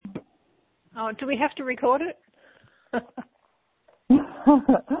Oh, do we have to record it?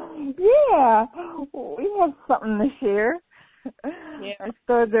 Yeah, we have something to share. Yeah. I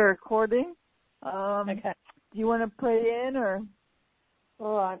started the recording. Okay. Do you want to pray in or?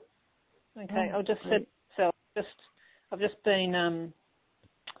 All right. Okay. I'll just sit. So I've just been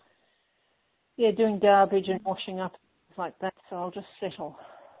doing garbage and washing up things like that. So I'll just settle.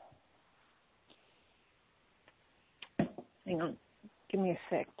 Hang on. Give me a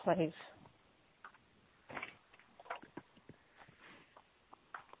sec, please.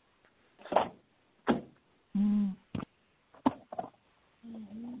 I'm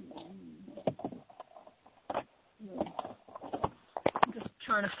just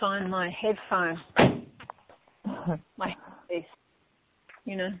trying to find my headphone. My headpiece,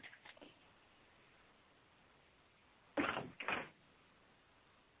 you know.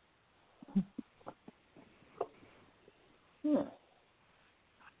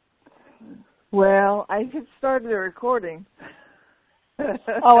 Well, I just started the recording.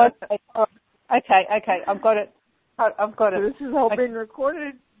 Oh, okay. Oh, okay. I've got it. I've got it. So this is all being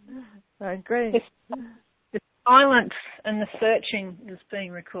recorded? All right, great. The silence and the searching is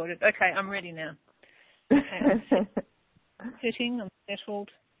being recorded. Okay, I'm ready now. Okay, I'm sitting, I'm settled.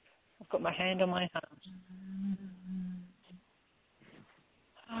 I've got my hand on my heart.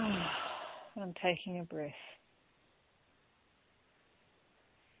 I'm taking a breath.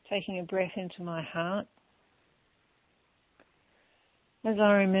 Taking a breath into my heart. As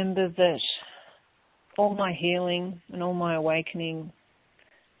I remember that all my healing and all my awakening,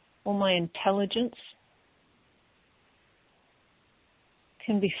 all my intelligence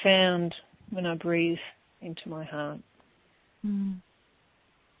can be found when I breathe into my heart. Mm.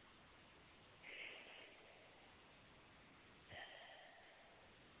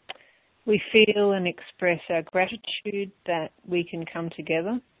 We feel and express our gratitude that we can come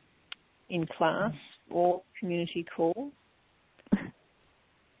together in class or community call.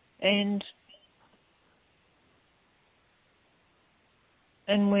 And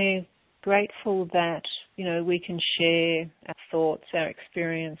we're grateful that, you know, we can share our thoughts, our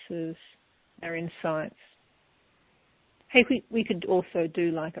experiences, our insights. Hey, we could also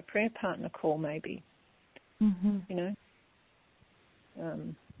do like a prayer partner call maybe, you know,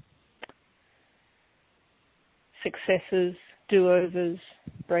 successes, do-overs,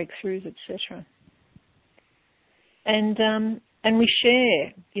 breakthroughs, etc. And we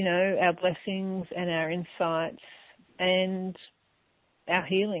share, you know, our blessings and our insights and our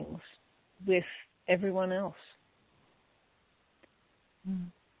healings with everyone else.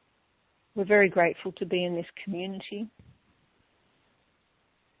 We're very grateful to be in this community.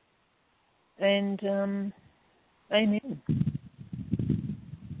 And amen.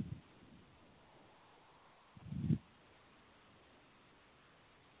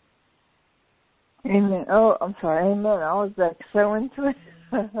 Amen. Oh, I'm sorry. Amen. I was like so into it.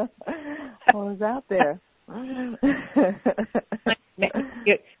 I was out there.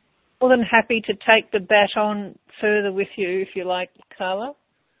 You're more than happy to take the baton further with you if you like, Carla.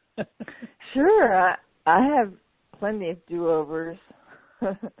 Sure. I have plenty of do-overs.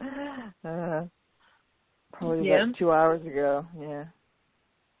 Probably about 2 hours ago. Yeah.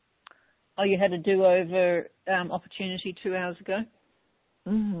 Oh, you had a do-over opportunity 2 hours ago?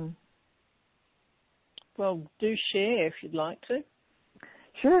 Mm-hmm. Well, do share if you'd like to.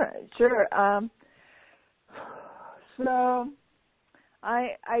 Sure. So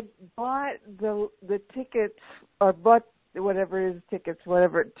I bought the tickets, or bought whatever it is,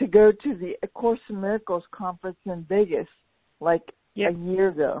 to go to the A Course in Miracles conference in Vegas, like a year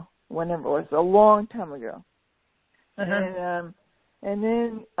ago, whenever it was, a long time ago. And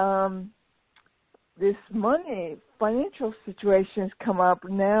then this financial situation has come up.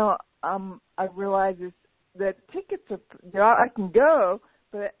 Now I realize that tickets I can go,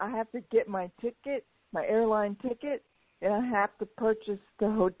 but I have to get my airline ticket, and I have to purchase the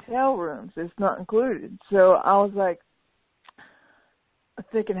hotel rooms. It's not included. So I was like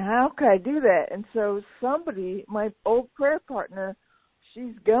thinking, how could I do that? And so somebody, my old prayer partner,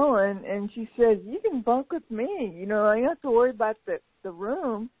 she's going, and she says, you can bunk with me. You know, I don't have to worry about the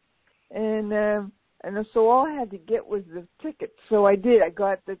room. And so all I had to get was the tickets. So I did. I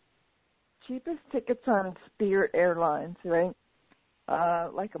got the cheapest tickets on Spirit Airlines, right?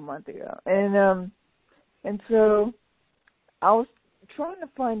 Like a month ago. And so I was trying to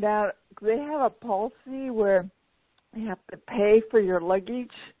find out, they have a policy where you have to pay for your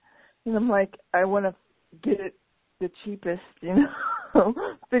luggage. And I'm like, I want to get it the cheapest, you know,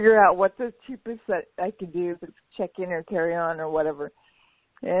 figure out what the cheapest that I can do, if it's check in or carry on or whatever.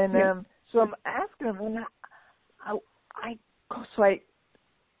 And so I'm asking them, and I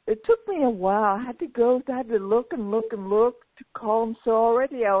it took me a while. I had to look and look and look to call them. So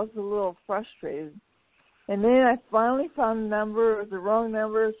already I was a little frustrated. And then I finally found the number. It was the wrong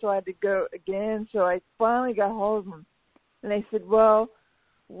number, so I had to go again. So I finally got hold of them. And they said, well,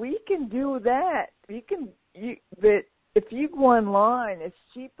 we can do that. But if you go online, it's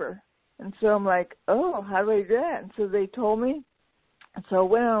cheaper. And so I'm like, oh, how do I do that? And so they told me. And so I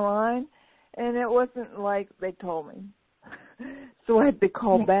went online, and it wasn't like they told me. So I had to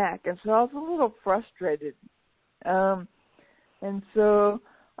call back. And so I was a little frustrated. And so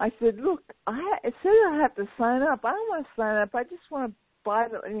I said, look, it says I have to sign up. I don't want to sign up. I just want to buy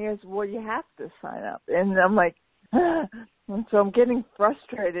it. And he goes, well, you have to sign up. And I'm like, and so I'm getting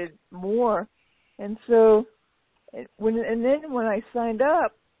frustrated more. And so then when I signed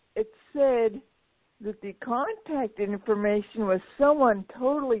up, it said that the contact information was someone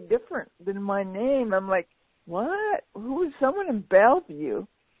totally different than my name. I'm like, what? Who is someone in Bellevue?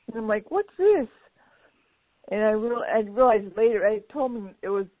 And I'm like, what's this? And I realized later, they told me it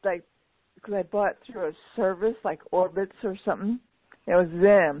was like, because I bought through a service like Orbitz or something. It was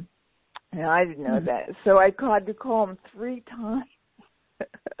them. And I didn't know that. So I had to call them 3 times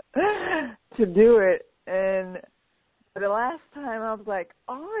to do it. And the last time I was like,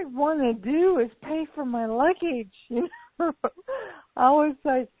 all I want to do is pay for my luggage. You know? I was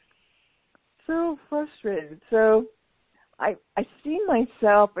like so frustrated. So I see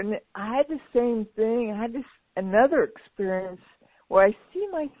myself, and I had the same thing. I had another experience where I see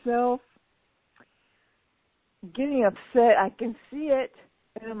myself getting upset. I can see it,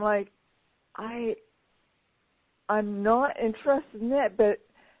 and I'm like, I'm not interested in that, but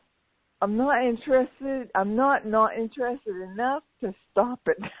I'm not interested enough to stop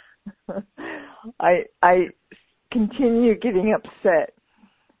it. I continue getting upset.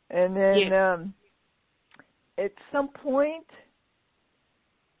 And then at some point,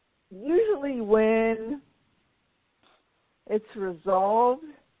 usually when it's resolved,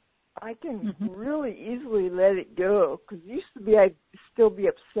 I can really easily let it go. Because I'd still be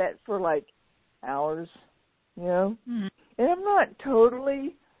upset for like hours, you know? Mm-hmm. And I'm not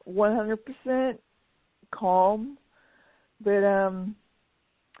totally 100% calm, but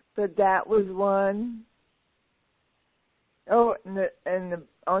that was one. Oh, and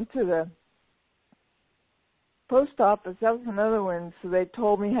onto the post office, that was another one. So they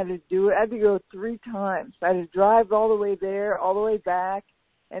told me how to do it. I had to go 3 times. I had to drive all the way there, all the way back,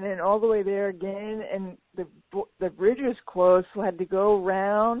 and then all the way there again. And the bridge was closed, so I had to go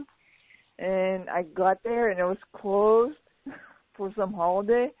around. And I got there, and it was closed for some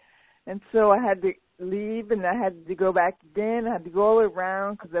holiday. And so I had to leave, and I had to go back again. I had to go all the way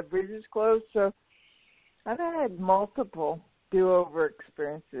around because the bridge was closed. So I've had multiple do-over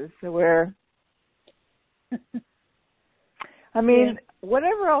experiences where, I mean,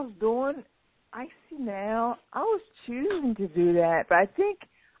 whatever I was doing, I see now, I was choosing to do that. But I think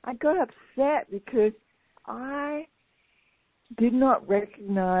I got upset because I did not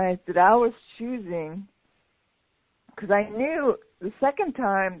recognize that I was choosing, because I knew the second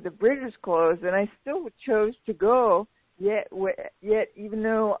time the bridge was closed, and I still chose to go, yet even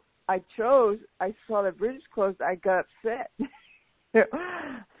though I saw the bridge closed, I got upset.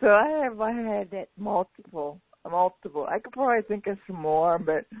 So I had that multiple. I could probably think of some more,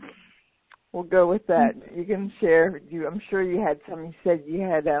 but we'll go with that. You can share. I'm sure you had some. You said you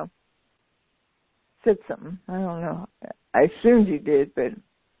had said something. I don't know. I assumed you did, but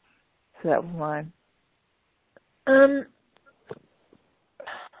so that was mine.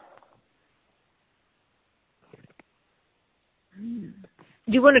 Do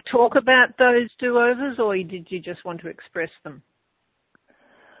you want to talk about those do-overs, or did you just want to express them?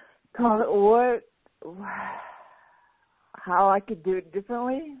 How I could do it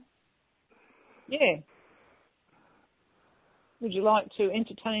differently? Yeah. Would you like to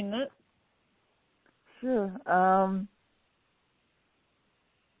entertain that? Sure.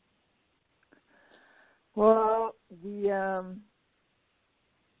 Well, the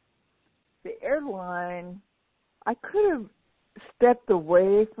airline, I could have stepped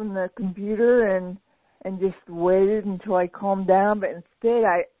away from the computer and just waited until I calmed down, but instead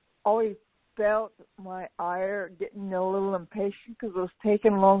I always felt my ire getting a little impatient because it was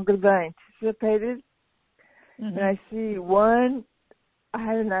taking longer than I anticipated. Mm-hmm. And I see one, I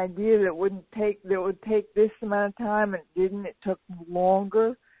had an idea that would take this amount of time, and it didn't. It took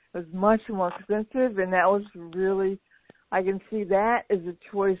longer. It was much more expensive, and that was really, I can see that as a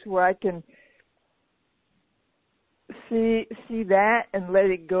choice where I can see that and let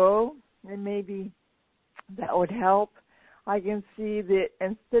it go, and maybe that would help. I can see that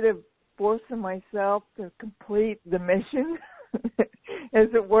instead of forcing myself to complete the mission, as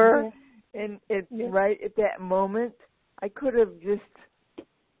it were. Yeah. And right at that moment, I could have just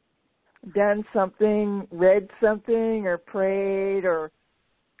done something, read something, or prayed, or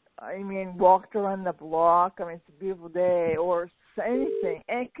walked around the block. It's a beautiful day, or anything.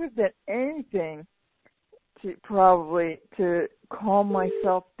 And it could have been anything to calm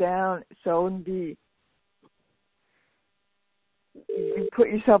myself down so I wouldn't be. You put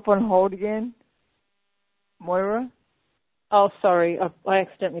yourself on hold again, Moira? Oh, sorry, I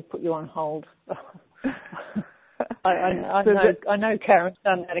accidentally put you on hold. I know Karen's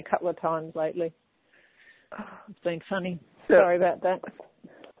done that a couple of times lately. It's been funny. Sorry about that.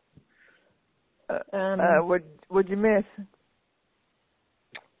 What'd you miss?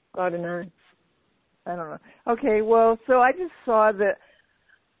 I don't know. Okay, well, so I just saw that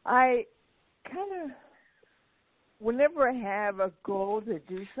I kind of, whenever I have a goal to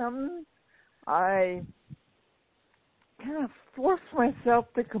do something, I kind of force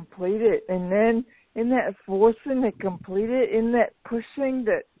myself to complete it. And then in that forcing to complete it, in that pushing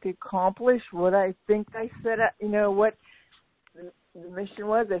to accomplish what I think I set up, what the mission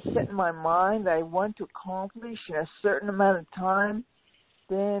was, I set in my mind I want to accomplish in a certain amount of time,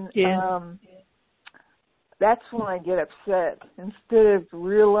 then that's when I get upset. Instead of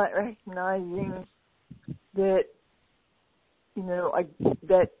recognizing that,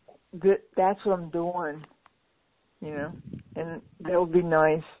 that's what I'm doing, and that would be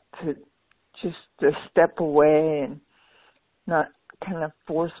nice to just to step away and not kind of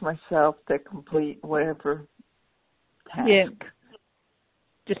force myself to complete whatever task. Yeah.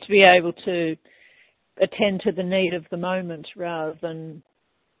 Just to be able to attend to the need of the moment rather than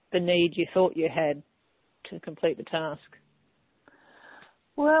the need you thought you had to complete the task.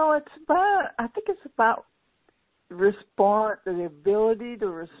 Well, I think it's about the ability to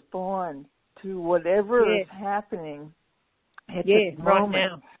respond to whatever is happening at the moment. Right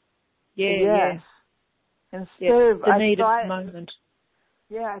now. Yes. Instead of the need of the moment.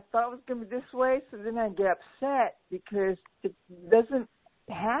 Yeah, I thought it was going to be this way, so then I get upset because it doesn't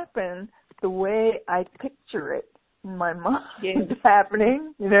happen the way I picture it in my mind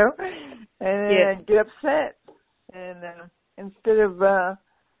happening, and then I get upset. And instead of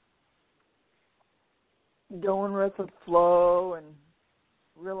going with the flow and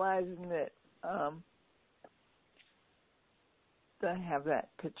realizing that I have that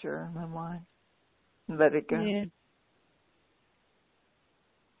picture in my mind, and let it go. Yeah.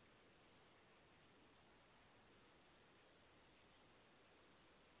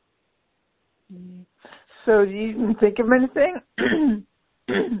 So do you even think of anything?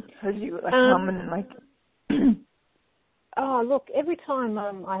 Or do you Oh, look, every time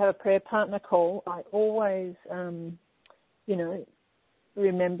I have a prayer partner call, I always,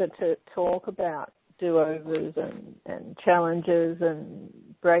 remember to talk about do-overs and challenges and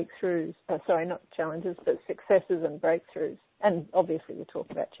breakthroughs. Sorry, not challenges, but successes and breakthroughs. And obviously we talk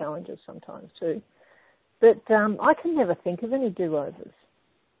about challenges sometimes too. But I can never think of any do-overs.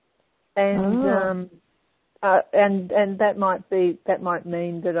 And and that might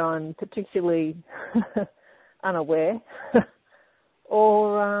mean that I'm particularly unaware,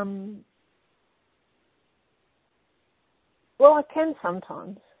 or well, I can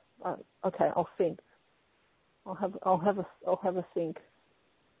sometimes. Okay, I'll think. I'll have a think.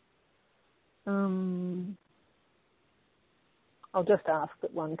 I'll just ask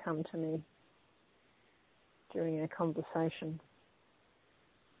that one come to me during a conversation.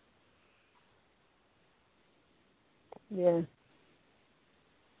 Yeah.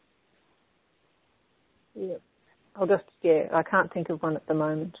 I can't think of one at the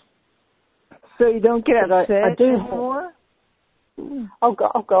moment. So you don't get upset I do anymore? Oh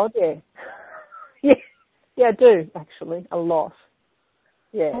God, yeah. Yeah, I do, actually, a lot.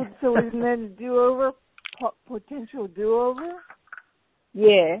 Yeah. Oh, so isn't that a do-over, potential do-over?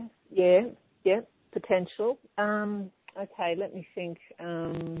 Yeah, potential. Okay, let me think.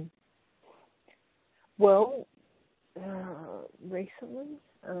 Recently,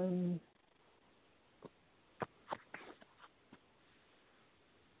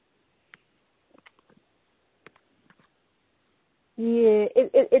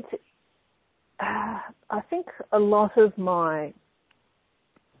 it's. I think a lot of my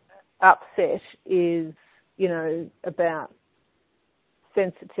upset is, about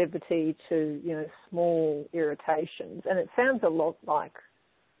sensitivity to, small irritations, and it sounds a lot like,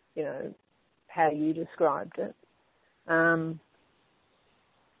 how you described it. And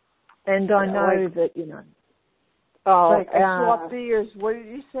I know that, like I swapped ears. What did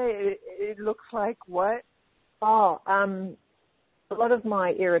you say? It looks like what? A lot of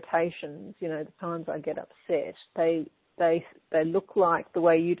my irritations, the times I get upset, they they look like the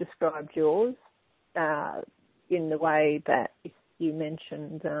way you described yours, in the way that you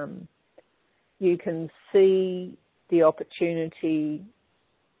mentioned. You can see the opportunity.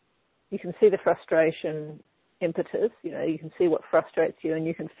 You can see the frustration impetus. You can see what frustrates you, and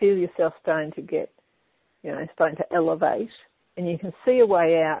you can feel yourself starting to get, starting to elevate, and you can see a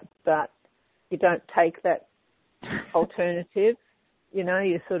way out, but you don't take that alternative.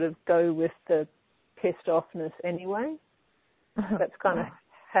 You sort of go with the pissed offness anyway. That's kind of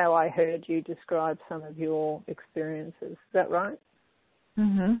how I heard you describe some of your experiences. Is that right?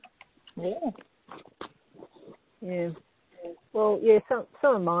 Mhm. Yeah. Well, yeah,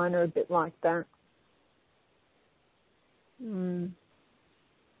 some of mine are a bit like that.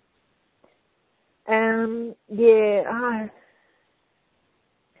 Yeah,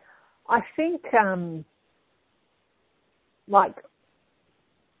 I think, I'm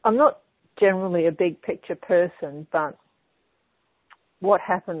not generally a big picture person, but what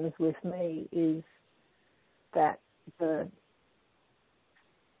happens with me is that the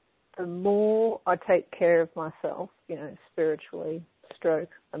more I take care of myself, spiritually,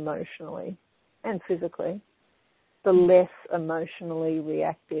 stroke emotionally and physically, the less emotionally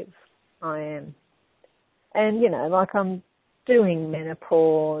reactive I am. And, I'm doing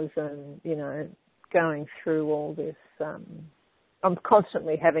menopause and, going through all this, I'm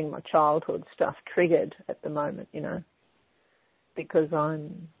constantly having my childhood stuff triggered at the moment, because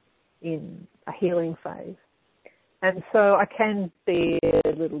I'm in a healing phase. And so I can be a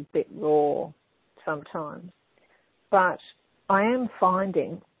little bit raw sometimes. But I am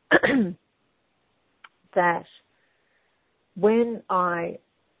finding that when I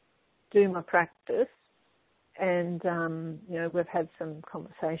do my practice, and, we've had some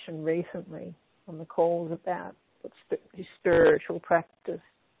conversation recently on the calls about spiritual practice.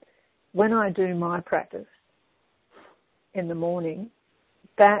 When I do my practice in the morning,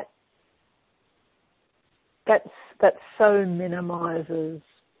 that so minimises,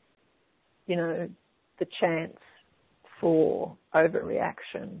 the chance for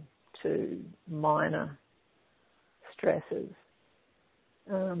overreaction to minor stresses,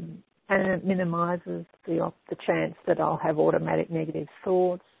 and it minimises the chance that I'll have automatic negative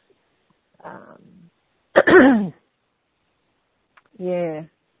thoughts. Yeah.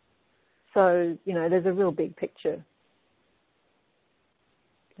 So, there's a real big picture,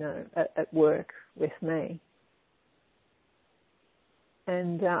 at work with me.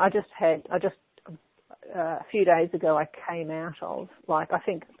 And a few days ago I came out of, I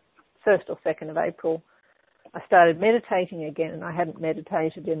think 1st or 2nd of April, I started meditating again, and I hadn't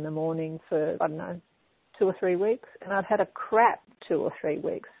meditated in the morning for, 2 or 3 weeks, and I'd had a crap 2 or 3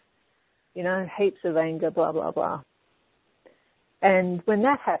 weeks, heaps of anger, blah, blah, blah. And when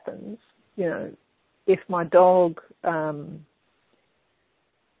that happens, if my dog,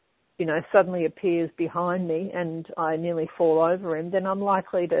 suddenly appears behind me and I nearly fall over him, then I'm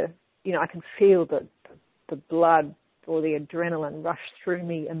likely to, I can feel the blood or the adrenaline rush through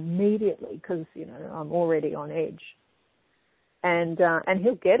me immediately because, I'm already on edge. And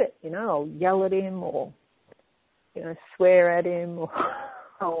he'll get it, I'll yell at him or, swear at him or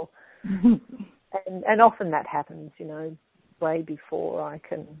and often that happens, way before I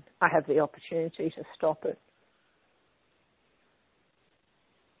have the opportunity to stop it.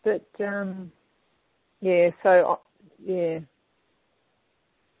 But, yeah.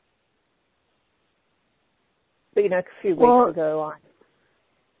 But, a few weeks ago,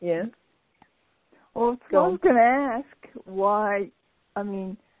 yeah. Well, I was going to ask why, I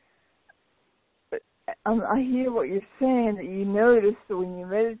hear what you're saying, that you notice that when you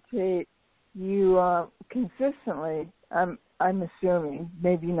meditate, you consistently, I'm assuming,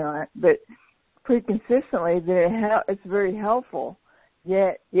 maybe not, but pretty consistently that it's very helpful.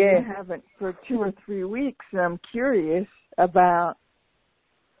 Yet you haven't for 2 or 3 weeks, and I'm curious about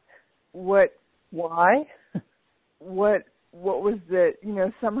why? What was the,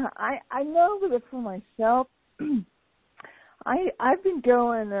 somehow, I know that for myself, I've been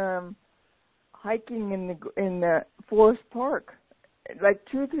going hiking in the Forest Park like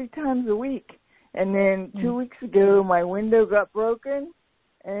 2 or 3 times a week. And then 2 weeks ago, my window got broken,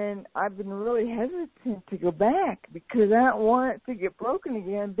 and I've been really hesitant to go back because I don't want it to get broken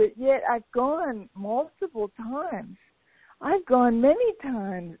again. But yet I've gone multiple times. I've gone many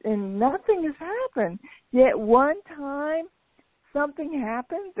times, and nothing has happened. Yet one time, something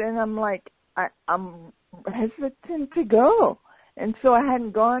happened, and I'm like, I'm hesitant to go. And so I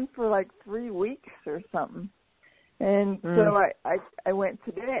hadn't gone for like 3 weeks or something. And so I went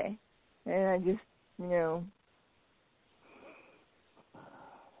today, and I just,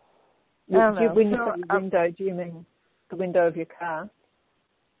 Window, do you mean? the window of your car.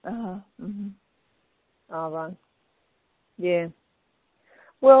 Mm-hmm. Oh, right. Yeah.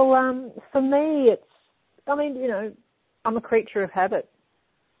 Well, for me, I'm a creature of habit.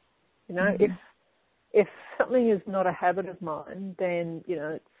 Mm-hmm. If something is not a habit of mine, then,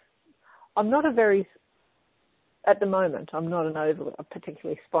 I'm not at the moment, I'm not a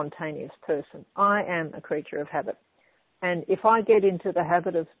particularly spontaneous person. I am a creature of habit. And if I get into the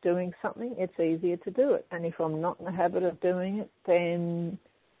habit of doing something, it's easier to do it. And if I'm not in the habit of doing it, then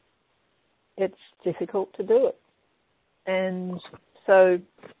it's difficult to do it. And so it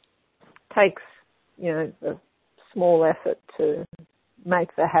takes, a small effort to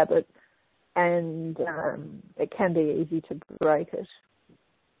make the habit, and it can be easy to break it.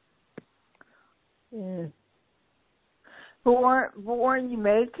 Yeah. But weren't you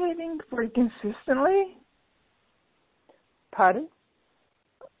meditating pretty consistently? Pardon?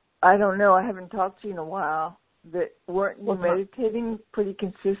 I don't know. I haven't talked to you in a while. But weren't you meditating pretty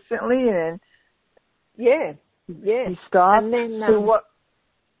consistently? And yeah. You stopped? And then, so what?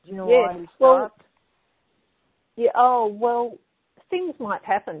 Do you know why you stopped? Things might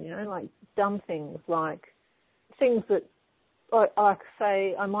happen, like dumb things, like things that, like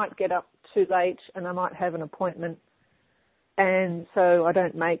say, I might get up too late and I might have an appointment, and so I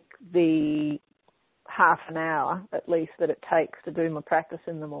don't make the half an hour, at least, that it takes to do my practice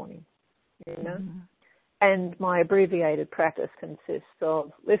in the morning, Mm-hmm. And my abbreviated practice consists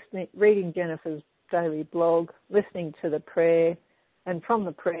of reading Jennifer's daily blog, listening to the prayer, and from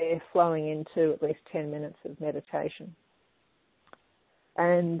the prayer flowing into at least 10 minutes of meditation.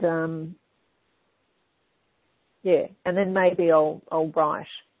 And, and then maybe I'll write,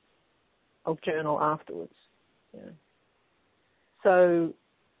 I'll journal afterwards. So,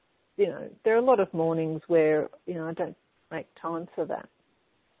 there are a lot of mornings where, I don't make time for that.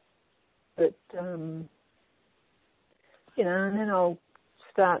 But, and then I'll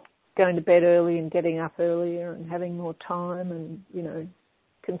start going to bed early and getting up earlier and having more time and,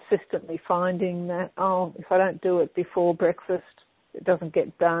 consistently finding that, if I don't do it before breakfast, it doesn't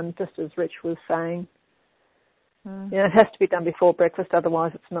get done, just as Rich was saying. It has to be done before breakfast,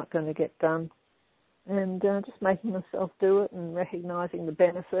 otherwise it's not going to get done. And just making myself do it and recognising the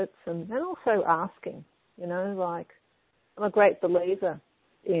benefits and also asking, like I'm a great believer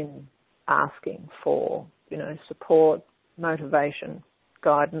in asking for, support, motivation,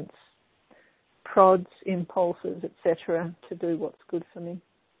 guidance, prods, impulses, etc., to do what's good for me.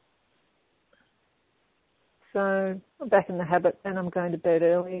 So I'm back in the habit, and I'm going to bed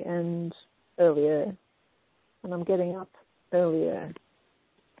earlier, and I'm getting up earlier.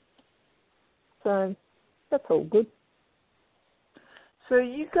 So that's all good. So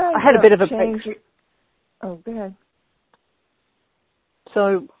you guys, I had a bit of a break. Oh, go ahead.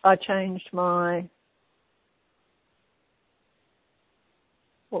 So I changed my.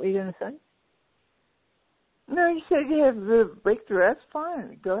 What were you going to say? No, you said you have the breakthrough. That's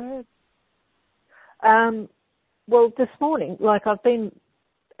fine. Go ahead. Well, this morning, like I've been,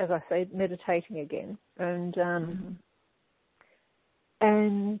 as I say, meditating again, and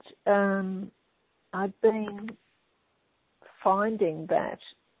I've been finding that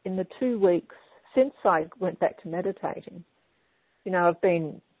in the 2 weeks since I went back to meditating, I've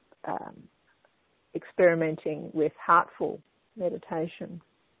been experimenting with heartful meditation,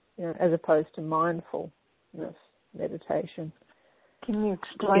 as opposed to mindfulness meditation. Can you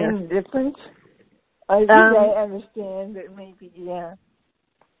explain the difference? I think I understand, but maybe,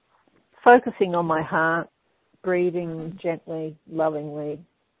 Focusing on my heart, breathing gently, lovingly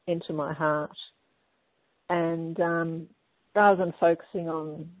into my heart, and rather than focusing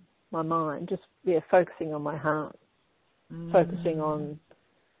on my mind, just focusing on my heart, focusing on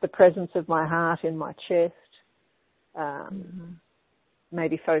the presence of my heart in my chest,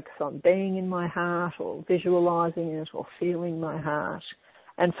 maybe focus on being in my heart or visualizing it or feeling my heart,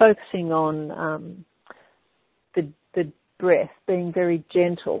 and focusing on the breath, being very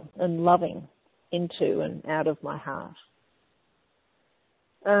gentle and loving into and out of my heart.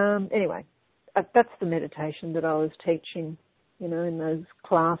 Anyway, that's the meditation that I was teaching, in those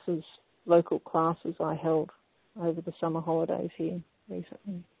classes, local classes I held over the summer holidays here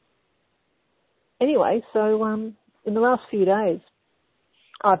recently. Anyway, so in the last few days,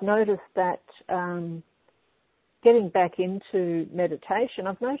 I've noticed that getting back into meditation,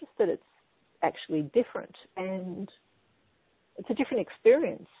 I've noticed that it's actually different, and it's a different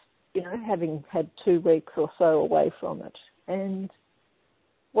experience, having had 2 weeks or so away from it. And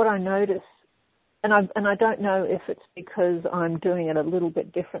what I notice, and I don't know if it's because I'm doing it a little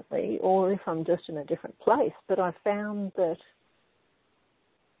bit differently or if I'm just in a different place, but I found that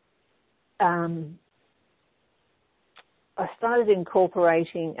I started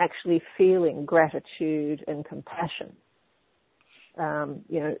incorporating actually feeling gratitude and compassion,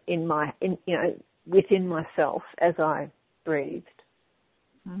 within myself as I breathed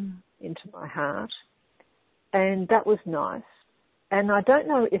into my heart. And that was nice. And I don't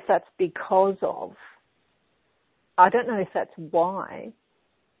know if that's why,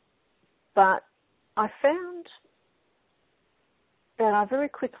 but I found that I very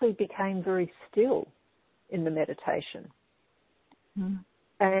quickly became very still in the meditation.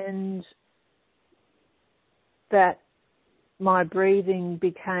 And that my breathing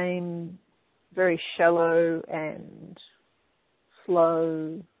became very shallow and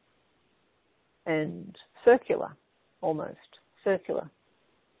slow and circular, almost circular,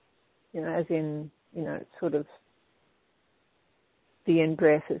 as in, sort of the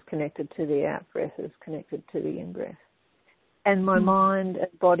in-breath is connected to the out-breath is connected to the in-breath. And my mind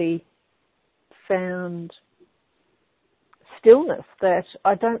and body found stillness that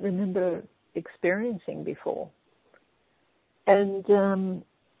I don't remember experiencing before. And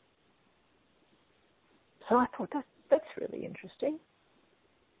so I thought, that's really interesting.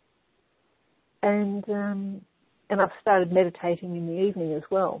 And I've started meditating in the evening as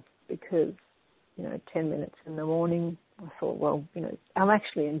well because, 10 minutes in the morning, I thought, well, I'm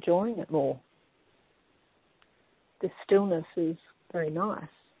actually enjoying it more. The stillness is very nice.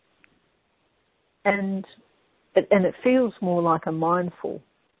 And it feels more like a mindful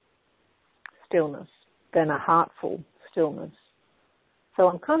stillness than a heartful stillness. So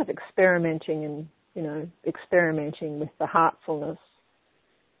I'm kind of experimenting with the heartfulness,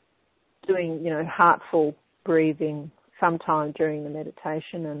 doing, heartful breathing sometime during the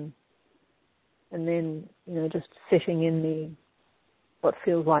meditation and then, just sitting in what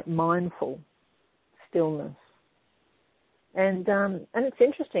feels like mindful stillness. And it's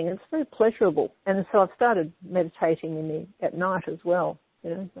interesting. It's very pleasurable. And so I've started meditating at night as well,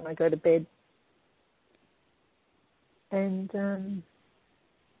 when I go to bed. And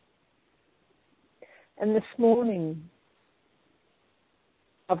this morning,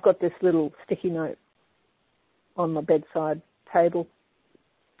 I've got this little sticky note on my bedside table,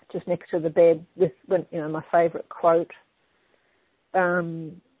 just next to the bed, with my favourite quote: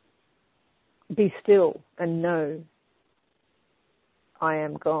 "Be still and know I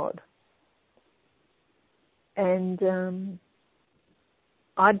am God." And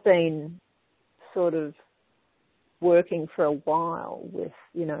I'd been sort of working for a while with,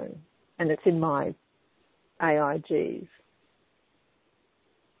 and it's in my AIGs,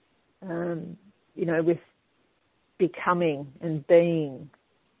 with becoming and being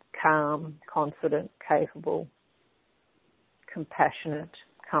calm, confident, capable, compassionate,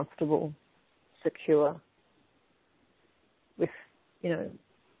 comfortable, secure, with,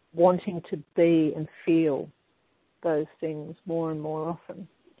 wanting to be and feel those things more and more often.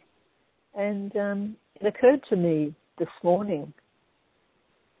 And it occurred to me this morning,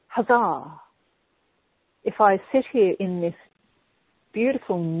 huzzah, if I sit here in this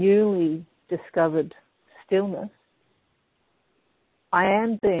beautiful, newly discovered stillness, I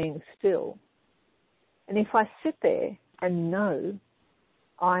am being still. And if I sit there and know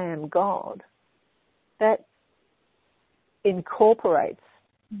I am God, that incorporates,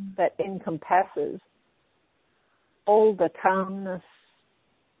 that encompasses all the calmness,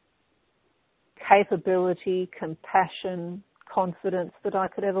 capability, compassion, confidence that I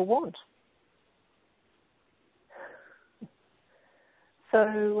could ever want. So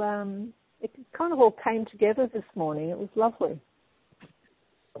it kind of all came together this morning. It was lovely.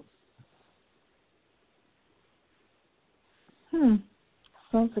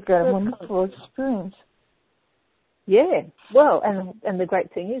 Sounds like a wonderful experience. Yeah. Well, and the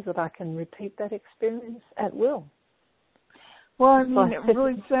great thing is that I can repeat that experience at will. Well, I mean, it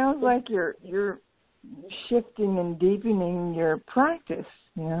really sounds like you're shifting and deepening your practice,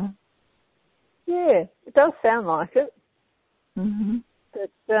 Yeah, it does sound like it. Mm-hmm. But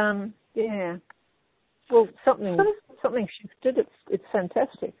yeah. Well, something shifted. It's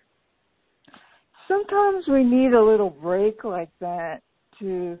fantastic. Sometimes we need a little break like that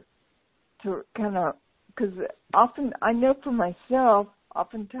to kind of, because often, I know for myself,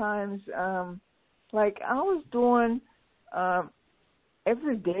 oftentimes, like I was doing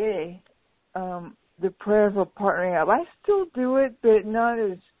every day the prayer of a partnering up. I still do it, but not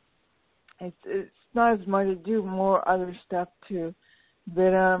as, it's not as much. I do more other stuff too.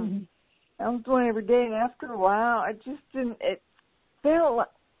 But I was doing it every day, and after a while, I just didn't, it felt like,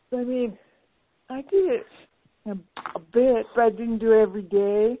 I mean, I did it a bit, but I didn't do it every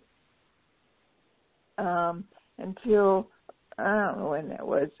day until I don't know when that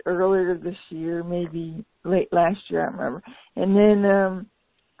was, earlier this year, maybe late last year, I remember. And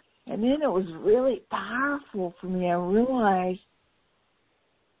then it was really powerful for me. I realized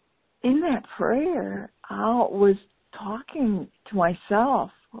in that prayer, I was talking to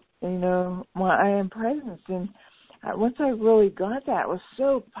myself, my I am presence. And once I really got that, it was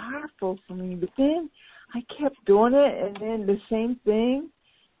so powerful for me. But then I kept doing it, and then the same thing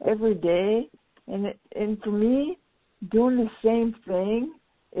every day. And for me, doing the same thing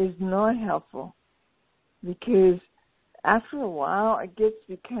is not helpful, because after a while it gets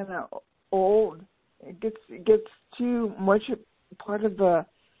kind of old. It gets too much a part of a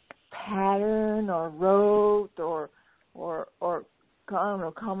pattern or rote or I don't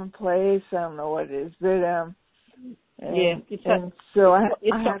know, commonplace. I don't know what it is, but and so I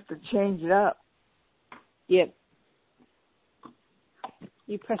have to change it up. Yep.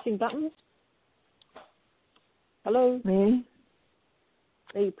 You pressing buttons? Hello? Me?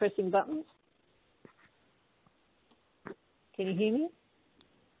 Are you pressing buttons? Can you hear me?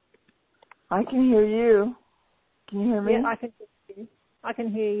 I can hear you. Can you hear me? Yeah, I can hear you. I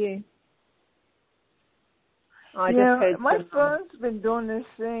can hear you. My phone's been doing this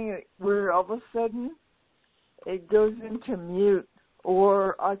thing where all of a sudden it goes into mute,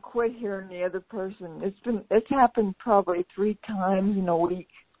 or I quit hearing the other person. It's happened probably 3 times in a week,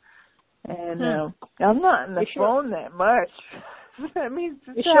 and I'm not on the phone that much. That means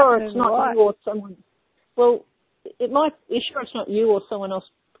it's sure it's not you or someone? Well, it might. You're sure it's not you or someone else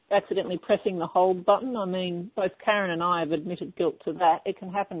accidentally pressing the hold button? I mean, both Karen and I have admitted guilt to that. It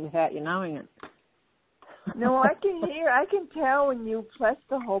can happen without you knowing it. No, I can tell when you press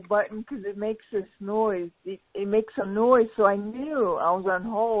the hold button, because it makes this noise. It makes a noise, so I knew I was on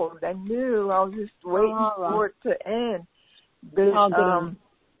hold. I knew I was just waiting for it to end. But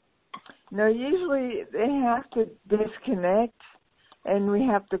no, usually they have to disconnect, and we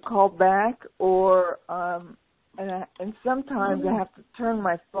have to call back, or and sometimes I have to turn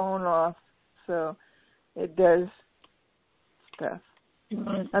my phone off, so it does stuff.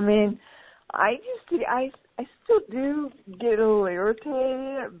 I mean, I still do get a little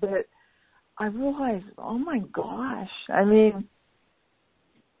irritated, but I realize, oh my gosh, I mean,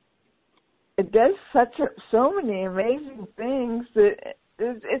 it does so many amazing things that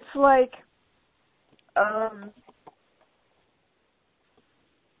it's like,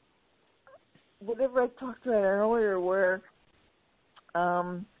 whatever I talked about earlier, where, I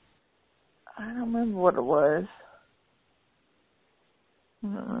don't remember what it was.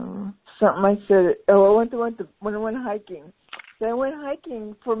 Something I said. Oh, when I went hiking. So I went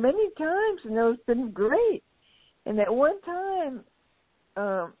hiking for many times, and it's been great. And at one time,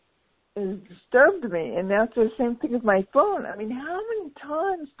 it disturbed me. And now it's the same thing with my phone. I mean, how many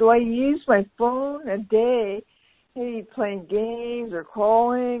times do I use my phone a day? Maybe playing games or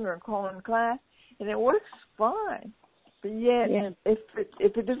calling class, and it works fine. But yet, if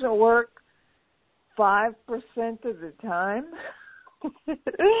it doesn't work 5% of the time,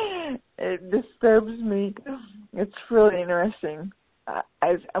 it disturbs me. It's really interesting.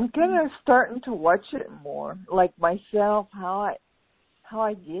 I'm kind of starting to watch it more, like myself, how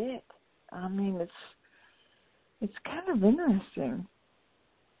I get. I mean, it's kind of interesting.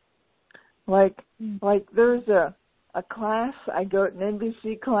 Like there's a class I go, an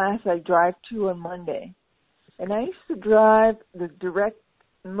NBC class I drive to on Monday, and I used to drive the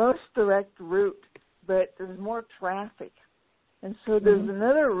most direct route, but there's more traffic. And so there's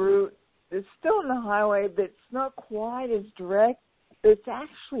another route that's still on the highway, but it's not quite as direct. It's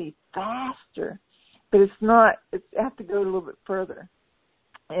actually faster, but it's not. I have to go a little bit further.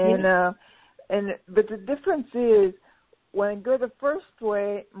 And but the difference is, when I go the first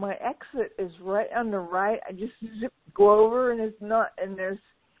way, my exit is right on the right. I just go over, and it's not. And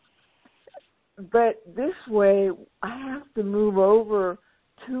but this way, I have to move over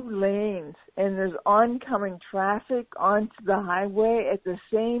 2 lanes, and there's oncoming traffic onto the highway at the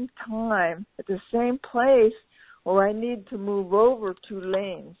same time, at the same place where I need to move over 2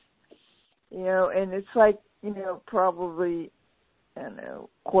 lanes. And it's like, probably, I don't know,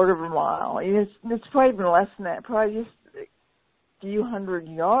 quarter of a mile. It's probably even less than that, probably just a few hundred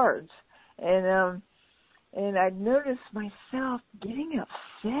yards. And I noticed myself getting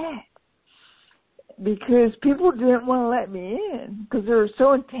upset, because people didn't want to let me in because they were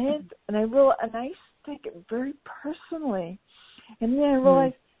so intense, and I used to take it very personally. And then I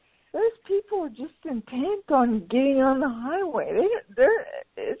realized those people are just intent on getting on the highway.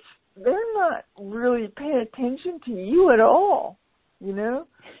 They're not really paying attention to you at all,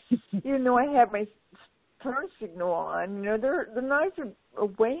 Even though I have my turn signal on, they're not even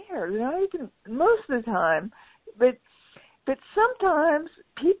aware. They're not even most of the time, but But sometimes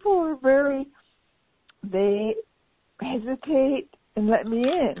people are they hesitate and let me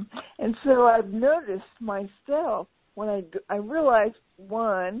in. And so I've noticed myself when I realized,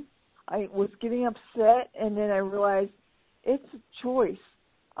 one, I was getting upset, and then I realized it's a choice.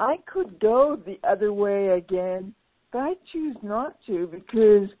 I could go the other way again, but I choose not to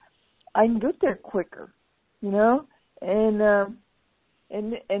because I can get there quicker, you know? And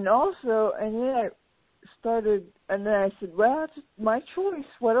also, and then I started, and then I said, well, it's my choice.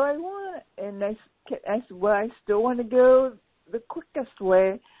 What do I want? And I said, well, I still want to go the quickest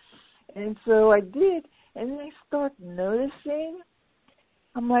way. And so I did. And then I started noticing,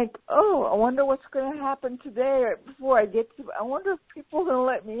 I'm like, oh, I wonder what's going to happen today right before I get to, I wonder if people are going to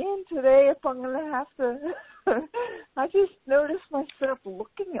let me in today, if I'm going to have to. I just noticed myself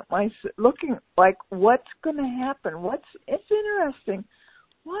looking like, what's going to happen? It's interesting.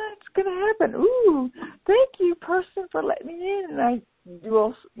 What's going to happen? Ooh, thank you, person, for letting me in. And I do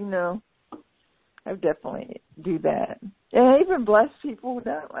also, you know, I definitely do that. And I even bless people who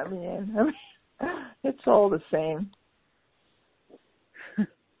don't let me in. I mean, it's all the same.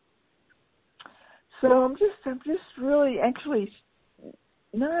 So I'm just really actually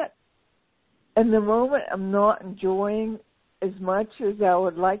not, in the moment, I'm not enjoying as much as I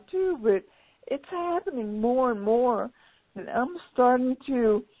would like to, but it's happening more and more. And I'm starting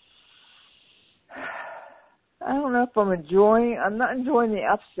to, I don't know if I'm not enjoying the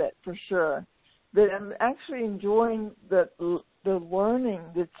upset for sure, but I'm actually enjoying the learning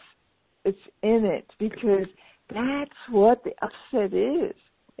it's in it, because that's what the upset is.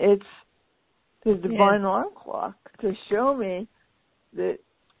 It's the divine alarm clock to show me that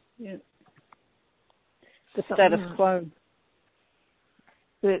the status quo.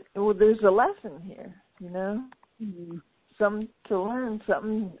 That there's a lesson here, you know. Mm-hmm. Something to learn,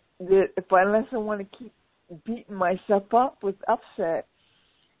 something that unless I want to keep beating myself up with upset,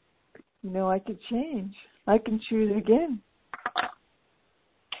 you know, I could change. I can choose again.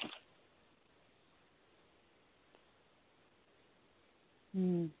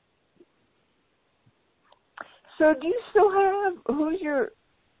 Mm. So do you still have, I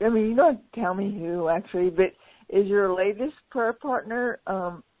mean, you don't tell me who actually, but is your latest prayer partner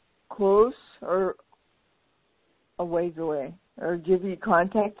close or a ways away? Or have you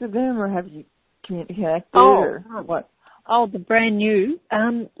contacted them, or have you connected, or what? Oh, the brand new.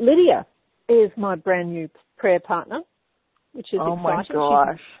 Lydia is my brand new prayer partner, which is exciting. Oh my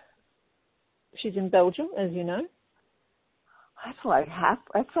gosh. She's in Belgium, as you know. That's like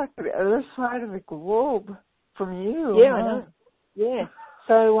the other side of the globe from you. Yeah, I know. Yeah.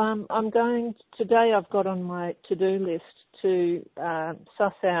 So today I've got on my to-do list to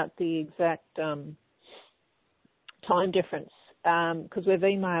suss out the exact time difference, because we've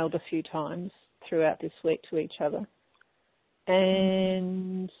emailed a few times throughout this week to each other.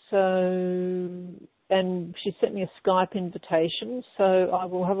 And she sent me a Skype invitation, so I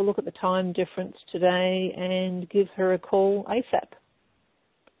will have a look at the time difference today and give her a call ASAP.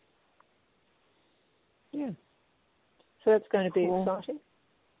 Yeah. So that's going to be exciting.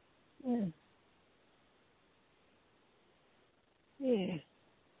 Yeah. Yeah.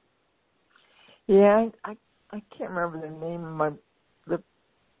 Yeah, I can't remember the name of the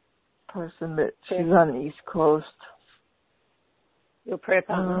person, but she's on the East Coast. Your prayer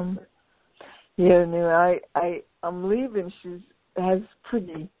partner? Yeah, no, I'm leaving. Because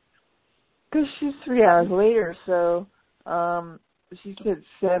she's 3 hours later, so she said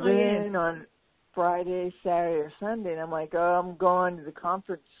 7 on Friday, Saturday, or Sunday, and I'm like, I'm going to the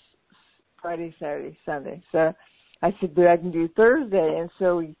conference Friday, Saturday, Sunday. So I said, but I can do Thursday, and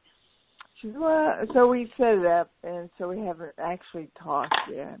so we set it up, and so we haven't actually talked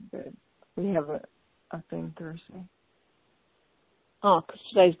yet, but we have a thing Thursday. Oh, because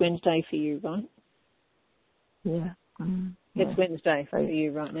today's Wednesday for you, right? Yeah. Mm-hmm. It's Wednesday for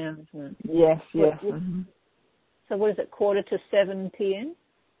you right now, isn't it? Yes, yes. Mm-hmm. So what is it, 7:45 p.m.,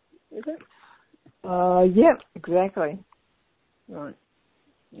 is it? Yep, exactly. Right.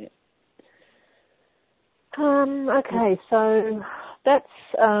 Yeah. Okay, so that's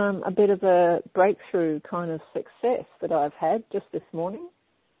a bit of a breakthrough kind of success that I've had just this morning.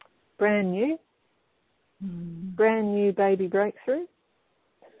 Brand new. Mm. Brand new baby breakthrough.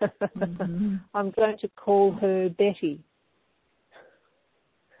 Mm-hmm. I'm going to call her Betty.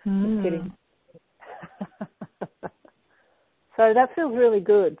 Just kidding. So that feels really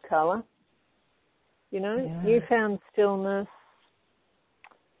good, Carla. You know, newfound stillness,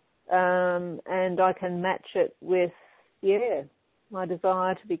 and I can match it with, my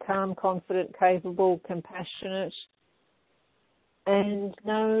desire to be calm, confident, capable, compassionate, and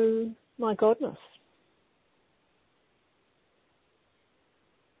know my godness.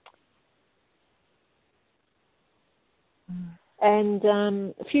 And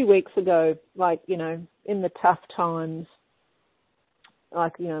a few weeks ago, like, you know, in the tough times,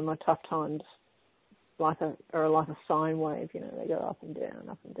 like, you know, my tough times are like a sine wave, you know, they go up and down,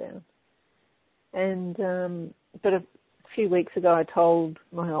 up and down. And but a few weeks ago I told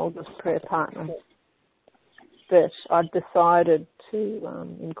my oldest prayer partner that I'd decided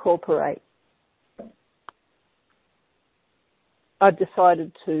to incorporate. I'd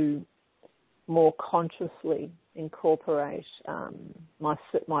decided to more consciously incorporate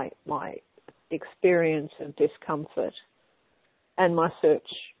my experience of discomfort and my search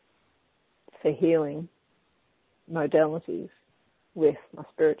for healing modalities with my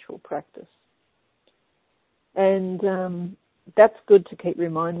spiritual practice. And that's good to keep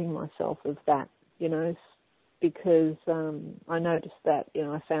reminding myself of that, you know, because I noticed that, you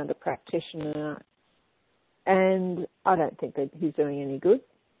know, I found a practitioner and I don't think that he's doing any good.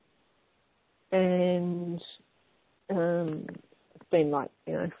 And it's been like,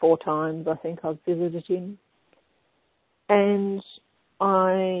 you know, 4 times I think I've visited him. And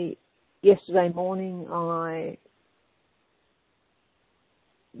yesterday morning I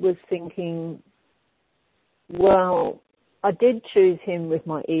was thinking, well, I did choose him with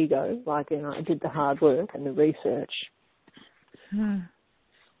my ego, like, you know, I did the hard work and the research.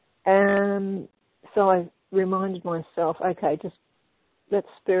 And so I reminded myself, okay, just let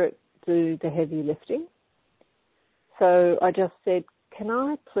Spirit do the heavy lifting. So I just said, can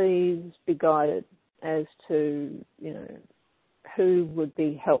I please be guided as to, you know, who would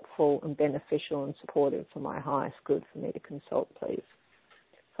be helpful and beneficial and supportive for my highest good for me to consult, please?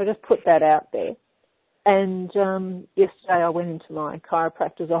 So I just put that out there. And yesterday I went into my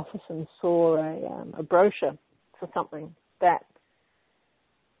chiropractor's office and saw a brochure for something that,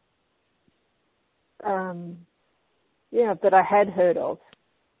 that I had heard of,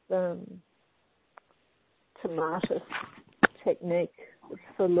 Tomatis technique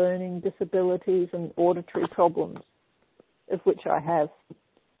for learning disabilities and auditory problems, of which I have.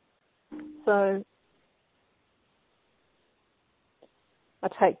 So I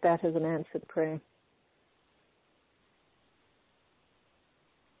take that as an answered prayer.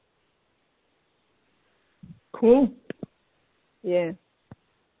 Cool. Yeah.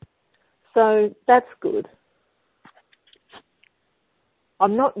 So that's good.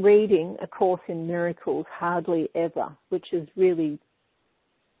 I'm not reading A Course in Miracles hardly ever, which is really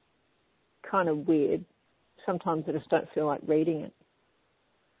kind of weird. Sometimes I just don't feel like reading it.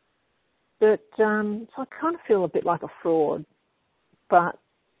 But so I kind of feel a bit like a fraud. But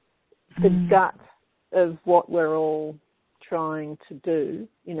the gut of what we're all trying to do,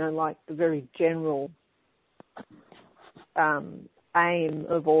 you know, like the very general aim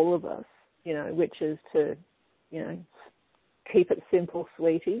of all of us, you know, which is to, you know, keep it simple,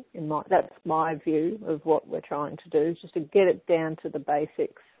 sweetie. That's my view of what we're trying to do, just to get it down to the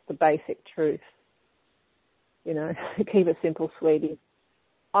basics, the basic truth. You know, keep it simple, sweetie.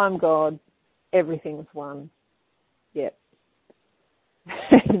 I'm God. Everything's one. Yep.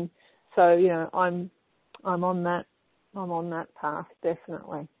 So, you know, I'm on that path,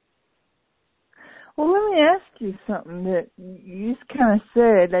 definitely. Well, let me ask you something that you just kind of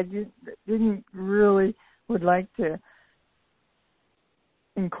said. I just didn't really would like to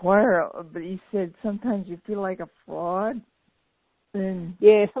inquire, but you said sometimes you feel like a fraud. Then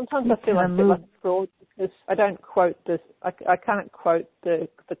yeah, sometimes I feel like a fraud because I don't quote this. I can't quote the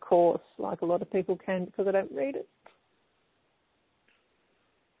course like a lot of people can because I don't read it.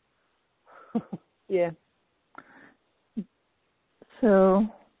 Yeah. So,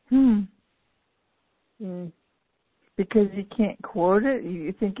 because you can't quote it,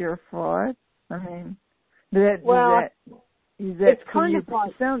 you think you're a fraud? I mean, it's kind of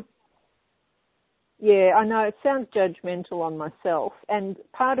like... Yeah, I know, it sounds judgmental on myself, and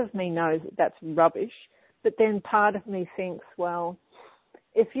part of me knows that that's rubbish, but then part of me thinks, well,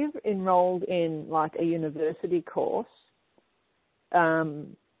 if you've enrolled in like a university course,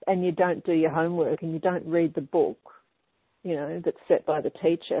 and you don't do your homework and you don't read the book, you know, that's set by the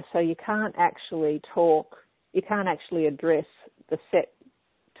teacher, so you can't actually address the set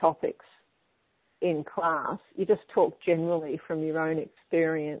topics in class. You just talk generally from your own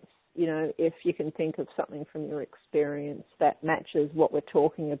experience. You know, if you can think of something from your experience that matches what we're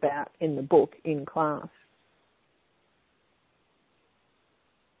talking about in the book in class.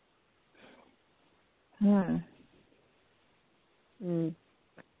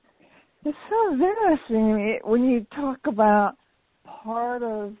 It sounds interesting when you talk about part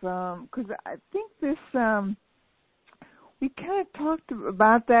of, because I think this, we kind of talked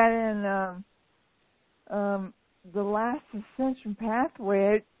about that in the last Ascension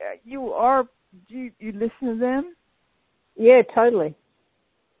Pathway. You listen to them? Yeah, totally.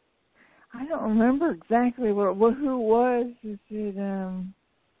 I don't remember exactly who was. Is it,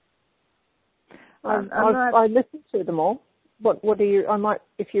 I listened to them all. What do you? I might,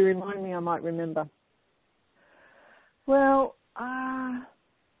 if you remind me, I might remember. Well, I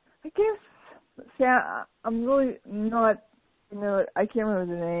guess. See, I'm really not. I can't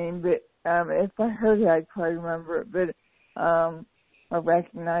remember the name, but if I heard it, I'd probably remember it. But I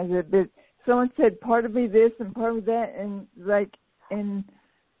recognize it. But someone said part of me this and part of me that, and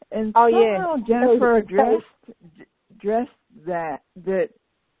and somehow Jennifer addressed that.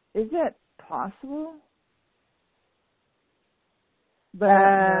 Is that possible? But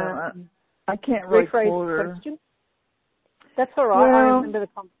I can't really quote her. Question. That's all right. Well,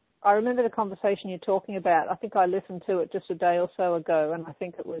 I remember the conversation you're talking about. I think I listened to it just a day or so ago, and I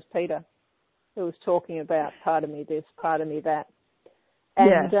think it was Peter who was talking about part of me this, part of me that.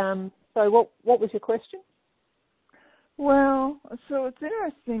 And yes. So what was your question? Well, so it's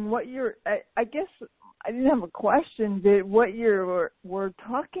interesting I guess I didn't have a question, but what you were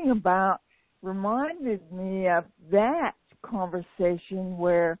talking about reminded me of that conversation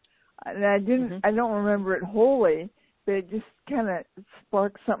where, and I don't remember it wholly, but it just kind of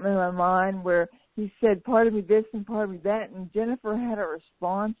sparked something in my mind where he said part of me this and part of me that, and Jennifer had a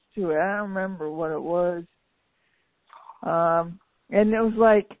response to it. I don't remember what it was. And it was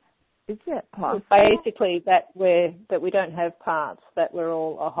like, is that possible? Basically, that we don't have parts, that we're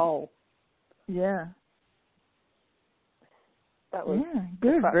all a whole. Yeah. That was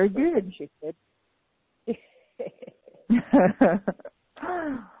good, very good. She said.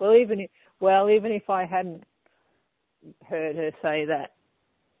 Even if I hadn't heard her say that,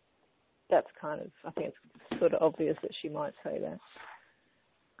 that's kind of, I think it's sort of obvious that she might say that.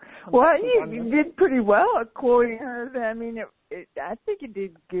 Well, you did pretty well at quoting her. I mean, I think you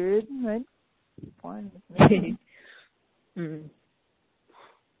did good. That's fine with me.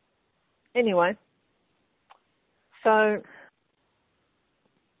 Anyway, so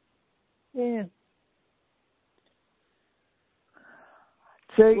yeah.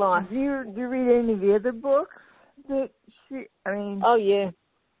 So do you read any of the other books that she? I mean. Oh yeah.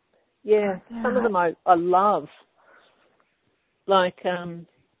 Some of them I love. Like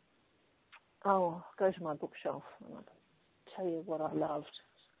I'll go to my bookshelf and I'll tell you what I loved.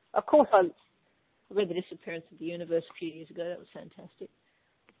 Of course, I read The Disappearance of the Universe a few years ago. That was fantastic.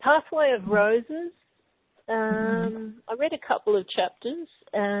 Pathway of Roses. I read a couple of chapters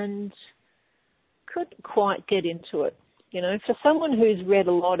and couldn't quite get into it. For someone who's read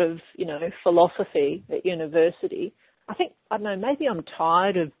a lot of, philosophy at university, I don't know, maybe I'm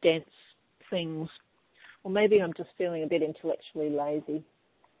tired of dense things, or maybe I'm just feeling a bit intellectually lazy.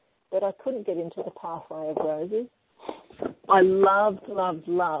 But I couldn't get into The Pathway of Roses. I loved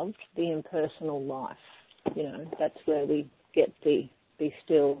the impersonal life. That's where we get the be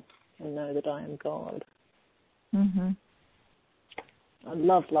still and know that I am God. Mm-hmm. I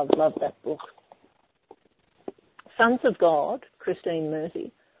love that book. Sons of God, Christine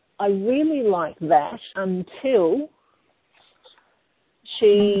Murphy. I really liked that until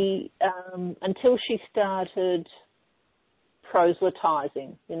she started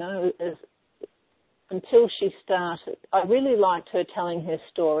proselytizing, until she started. I really liked her telling her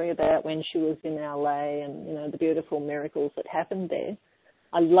story about when she was in LA and, the beautiful miracles that happened there.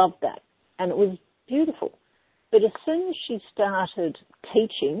 I loved that. And it was beautiful. But as soon as she started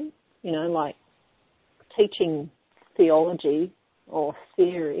teaching, like teaching theology or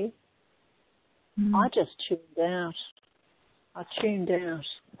theory, I just tuned out. I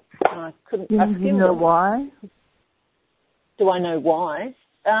I couldn't. Do you know why? Do I know why?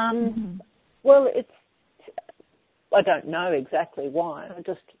 Well, I don't know exactly why. I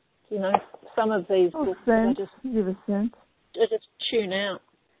just, some of these books, I just give a sense. I just tune out.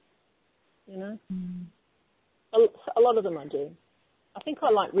 A lot of them I do. I think I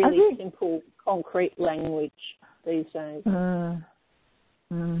like really simple, concrete language these days. Yeah,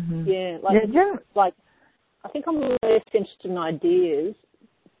 like I think I'm less interested in ideas.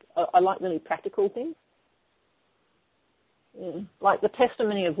 I like really practical things. Yeah. Like The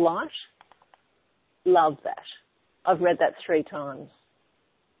Testimony of Light. Love that. I've read that 3 times.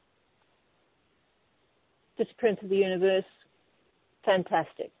 Disappearance of the Universe.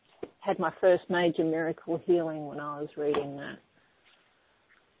 Fantastic. Had my first major miracle healing when I was reading that.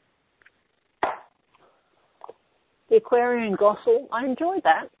 The Aquarian Gospel. I enjoyed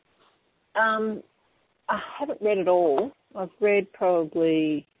that. I haven't read it all. I've read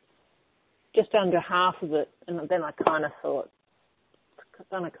probably just under half of it, and then I kind of thought,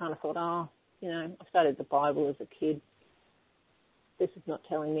 I studied the Bible as a kid. this is not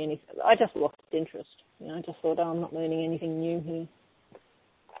telling me anything. I just lost interest. I just thought, I'm not learning anything new here.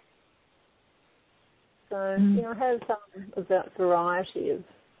 So, I have of that variety of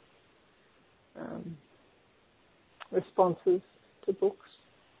responses to books.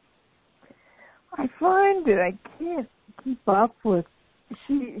 I find that I can't keep up with.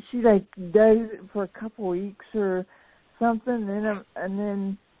 She like does it for a couple weeks or something, and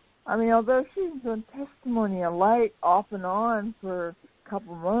then although she's done Testimony of Light off and on for a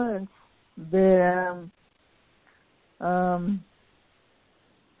couple months, but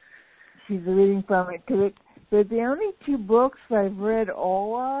she's reading from it. But the only two books I've read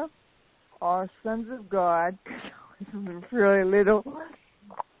all of are Sons of God, really little,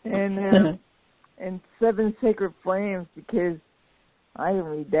 and Seven Sacred Flames, because I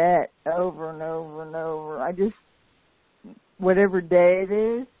read that over and over and over. I just, whatever day it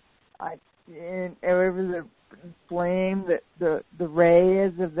is, and whatever the flame, the ray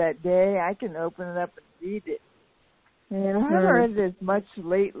is of that day, I can open it up and read it. And I haven't read it as much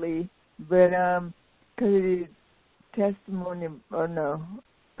lately, but because it is Testimony,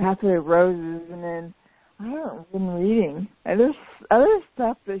 Pathway of Roses, and then I haven't been reading. And there's other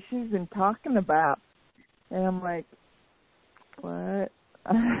stuff that she's been talking about, and I'm like, what?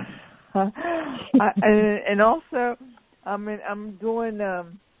 And also, I'm doing The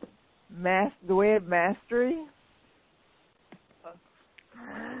Way of Mastery.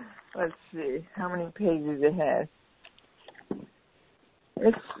 Let's see how many pages it has.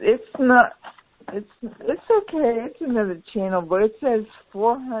 It's not. It's okay. It's another channel, but it says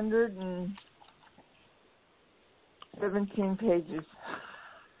 417 pages.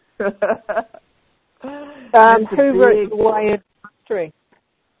 Who wrote The Way of Mastery?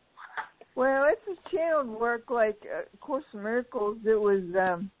 Well, it's a channel work like Course in Miracles. It was.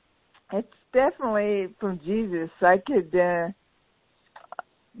 It's definitely from Jesus. I could.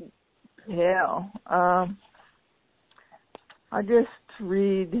 I'll just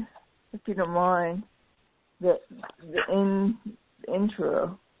read, if you don't mind, the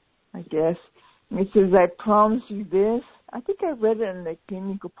intro, I guess. And it says, I promise you this. I think I read it in the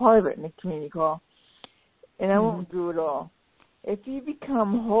community, part of it in the community call, and I won't do it all. If you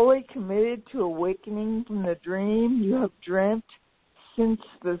become wholly committed to awakening from the dream you have dreamt since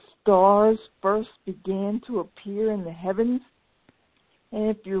the stars first began to appear in the heavens, and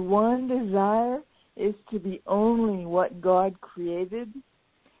if your one desire is to be only what God created,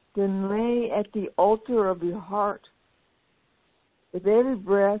 then lay at the altar of your heart, with every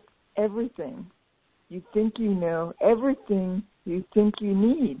breath, everything you think you know, everything you think you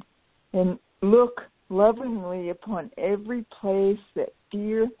need, and look lovingly upon every place that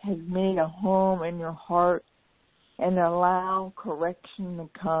fear has made a home in your heart, and allow correction to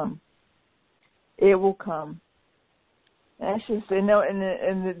come. It will come. That's just, and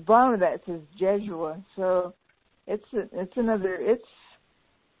the bottom of that says Jeshua, so it's another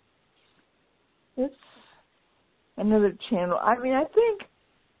channel. I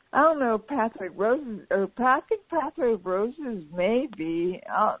don't know, Pathway of Roses, or I think Pathway of Roses maybe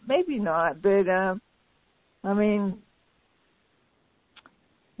not, but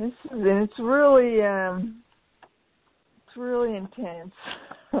it's really intense.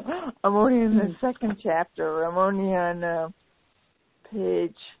 I'm only in the second chapter. I'm only on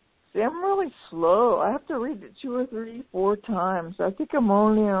page. See, I'm really slow. I have to read it 2 or 3, 4 times. I think I'm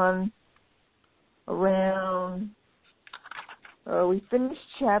only on around. We finished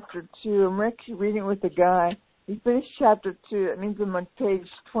chapter 2. I'm actually reading with a guy. We finished chapter 2. That means I'm on page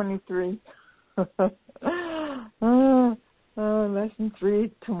 23. Lesson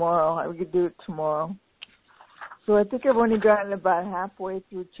 3 tomorrow. We could do it tomorrow. So I think I've only gotten about halfway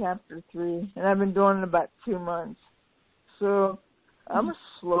through chapter 3, and I've been doing it about 2 months. So I'm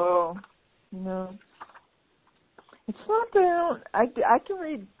slow, It's not that I can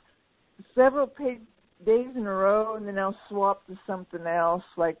read several days in a row, and then I'll swap to something else,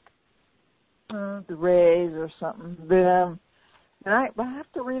 like the rays or something. But I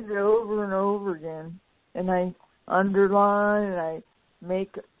have to read it over and over again, and I underline and I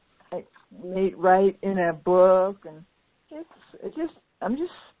write in a book, and I'm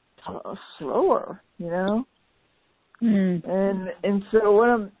just slower, And so what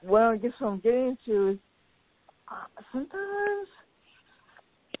I guess what I'm getting into is sometimes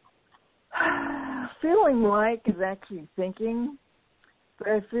feeling like is actually thinking, but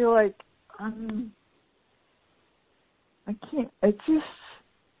I feel like I can't. It's just.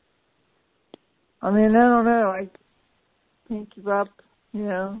 I don't know. I can't keep up,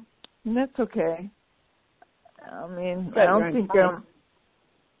 and that's okay. I don't think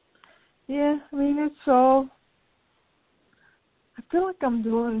it's all. I feel like I'm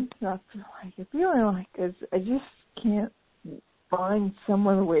doing stuff. I feel like I just can't find some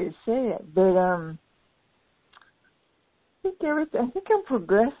other way to say it. But I think I'm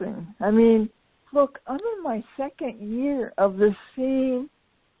progressing. I mean, look, I'm in my second year of the same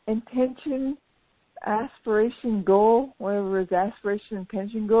intention, aspiration, goal, whatever it is, aspiration,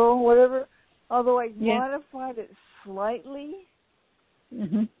 intention, goal, whatever. Although I modified it slightly,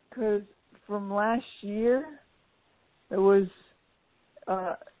 because from last year, it was,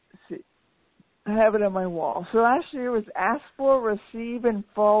 see, I have it on my wall. So last year was ask for, receive, and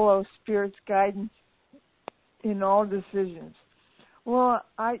follow Spirit's guidance in all decisions. Well,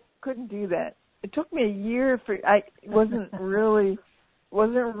 I couldn't do that. It took me a year for, I wasn't really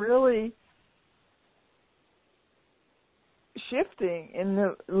shifting in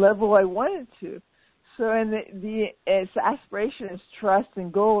the level I wanted to. So, and its aspiration is trust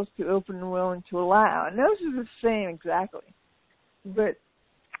and goals to open and willing to allow. And those are the same exactly. But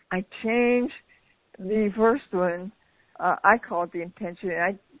I changed the first one, I call it the intention, and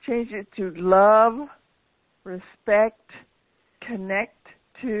I changed it to love, respect, connect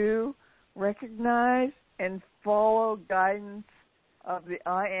to, recognize, and follow guidance of the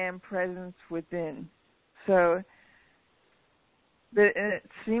I am presence within. So, and it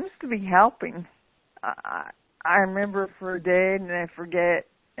seems to be helping. I remember for a day and then I forget,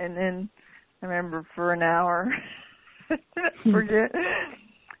 and then I remember for an hour, forget.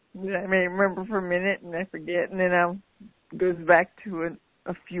 I may remember for a minute and I forget, and then it goes back to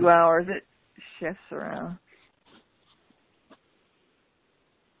a few hours. It shifts around.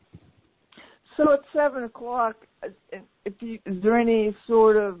 So at 7 o'clock, is there any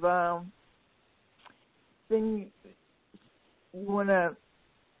sort of thing you want to,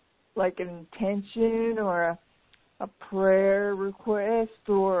 like an intention or a prayer request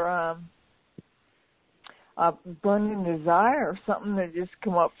or a burning desire or something that just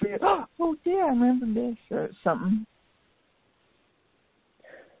come up for you? Oh, yeah, I remember this or something.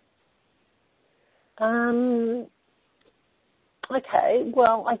 Okay,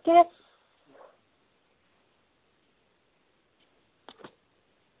 well, I guess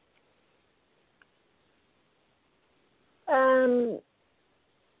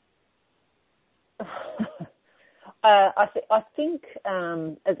I think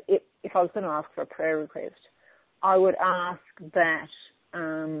if I was going to ask for a prayer request, I would ask that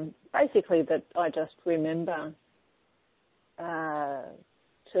basically that I just remember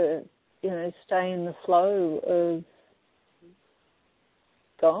to stay in the flow of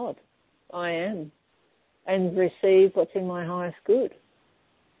God, I am, and receive what's in my highest good.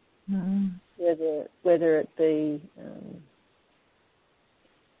 Mm-hmm. Whether it be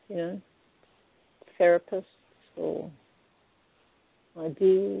therapists or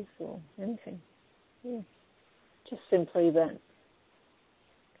ideas or anything. Yeah. Just simply that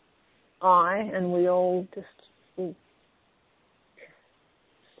and we all just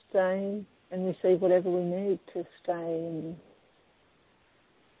stay and receive whatever we need to stay in the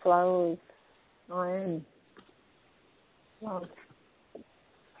flow of I am love.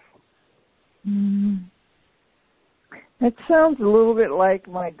 That sounds a little bit like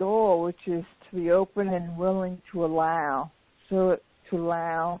my goal, which is to be open and willing to allow. So to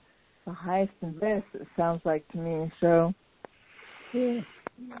allow the highest and best, it sounds like to me. So yeah.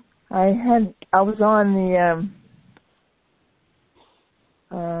 I was on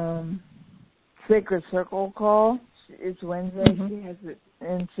the Sacred Circle call. It's Wednesday. She has it,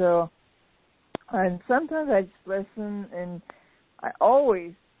 and sometimes I just listen, and I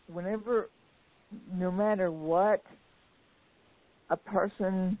always, whenever, no matter what a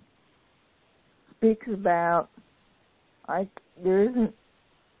person speaks about, I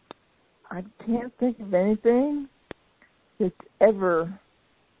can't think of anything that's ever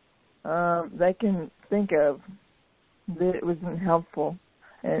that I can think of that it wasn't helpful.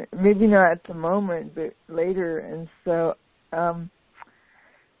 And maybe not at the moment, but later. And so I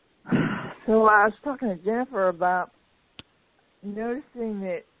was talking to Jennifer about noticing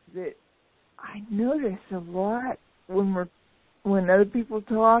that I notice a lot when other people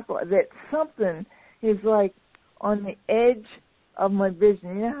talk that something is like on the edge of my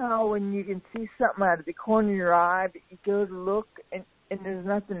vision. You know how when you can see something out of the corner of your eye, but you go to look and there's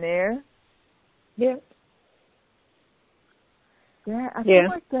nothing there? Yeah. Yeah, I feel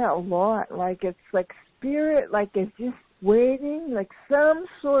like that a lot. Like it's like spirit, like it's just waiting, like some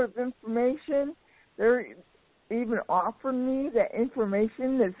sort of information. They're even offering me that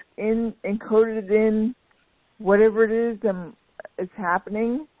information that's encoded in whatever it is is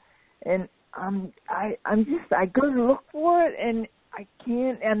happening, and I go to look for it, and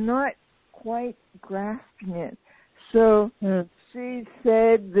I'm not quite grasping it. So she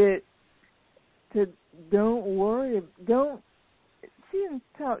said that to don't worry, don't. She didn't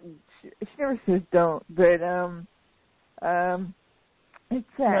tell. She never says don't, but it's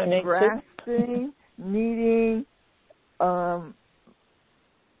that grasping, needing,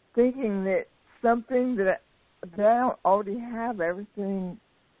 thinking that something that I don't already have everything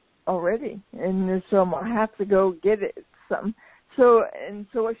already, and so I have to go get it. Something. So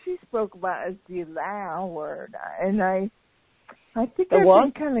what she spoke about is the allow word, and I think the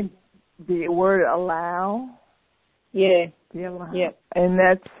what? Kind of the word allow. Yeah. The allow. Yeah. And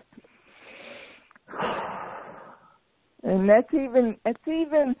that's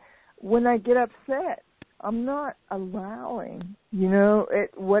even when I get upset, I'm not allowing,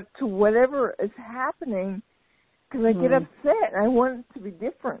 whatever is happening, because I get upset and I want it to be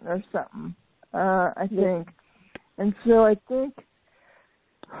different or something. I think, and so I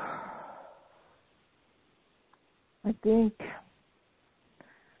think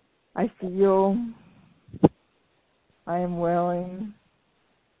I feel I am willing,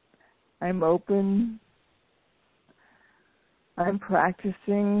 I'm open, I'm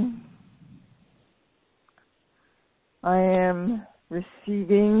practicing, I am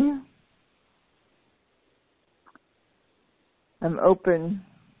receiving, I'm open,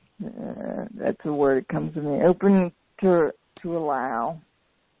 that's a word that comes to me, open to allow.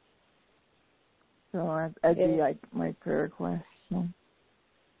 So that'd be like my prayer request. So.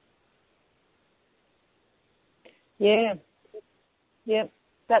 Yeah. Yep.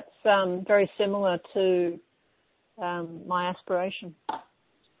 That's very similar to my aspiration.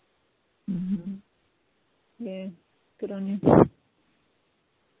 Mm-hmm. Yeah. Good on you.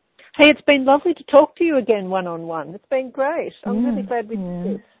 Hey, it's been lovely to talk to you again one-on-one. It's been great. I'm really glad we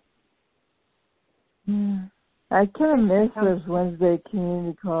did this. Yeah. I kind of miss those Wednesday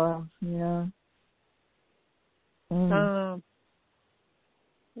community calls, Yeah,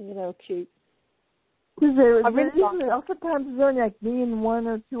 they were cute. Because oftentimes it's only like me and one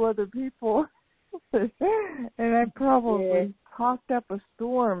or two other people, and I probably talked up a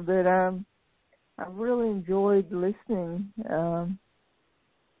storm, but I really enjoyed listening.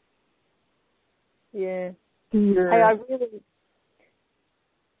 Hey, I really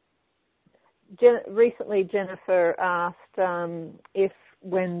recently Jennifer asked if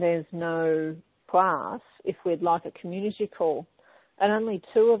when there's no class, if we'd like a community call, and only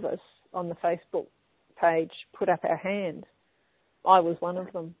 2 of us on the Facebook page put up our hand. I was one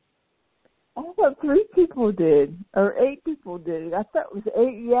of them. I thought 3 people did, or 8 people did. I thought it was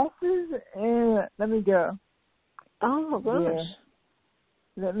 8 yeses, and let me go. Oh, right.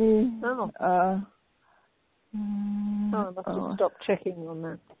 Yeah. Let me, I must have stopped checking on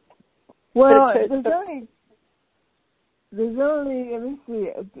that. Well, there's only, let me see,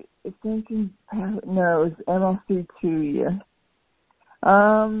 no, it's MLC 2, yeah.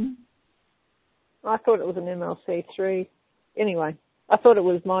 I thought it was an MLC 3. Anyway, I thought it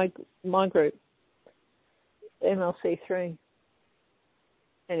was my group, MLC 3.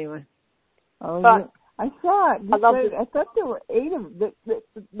 Anyway. Oh, but I thought there were 8 of them,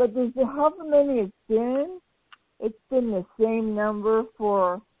 but there's however many it's been the same number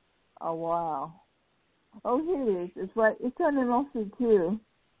for a while. Oh, here it is. It's right. It's on MLC 2.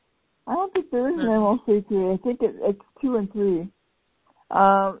 I don't think there is an MLC 3. I think it's 2 and 3.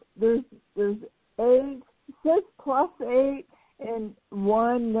 There's 8. It says +8 and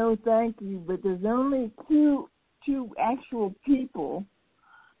 1 no thank you, but there's only two actual people.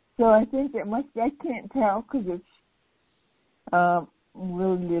 So I think I can't tell because it's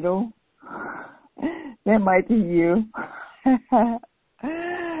really little. That might be you.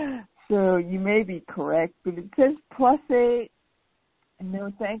 So you may be correct, but it says +8 and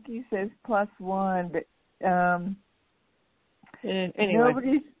no thank you says +1, but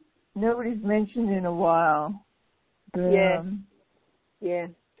anyway. Nobody's mentioned in a while. But, yeah.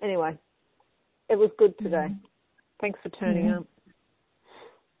 Anyway, it was good today. Thanks for turning up.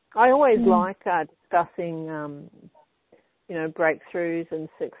 I always like discussing, breakthroughs and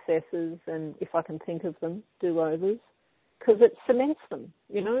successes, and if I can think of them, do-overs, because it cements them.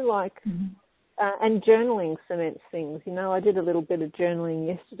 And journaling cements things. I did a little bit of journaling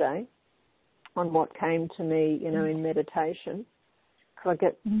yesterday on what came to me, in meditation. I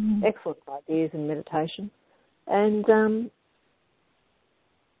get excellent ideas in meditation, and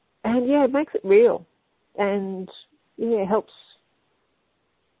it makes it real, and helps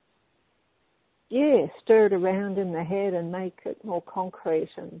stir it around in the head and make it more concrete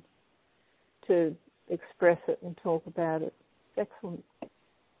and to express it and talk about it. Excellent.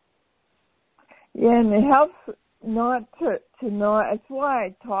 Yeah, and it helps not to not. That's why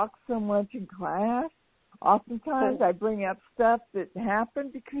I talk so much in class. oftentimes I bring up stuff that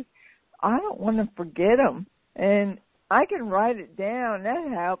happened because I don't want to forget them. And I can write it down. That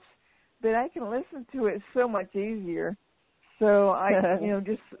helps. But I can listen to it so much easier. So I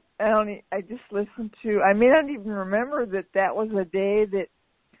just listen to. I may not even remember that was a day that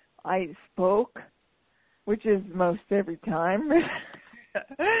I spoke, which is most every time.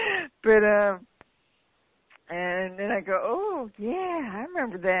 But and then I go, oh yeah, I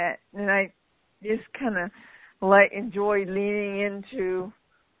remember that, and I just kind of enjoy leaning into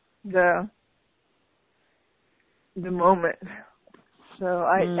the moment. So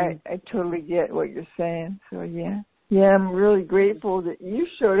I totally get what you're saying. So yeah, I'm really grateful that you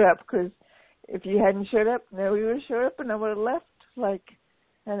showed up, because if you hadn't showed up, nobody would have showed up, and I would have left like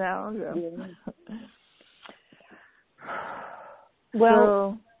an hour ago. Yeah.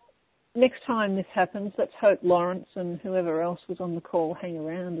 Well, next time this happens, let's hope Lawrence and whoever else was on the call hang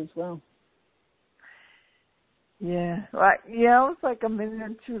around as well. Yeah. I was like a minute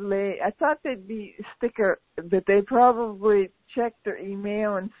or two late. I thought they'd be sticker, but they probably checked their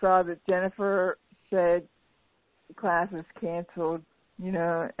email and saw that Jennifer said the class is canceled,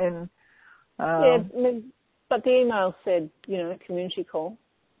 and but the email said, community call.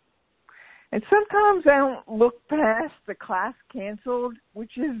 And sometimes I don't look past the class canceled,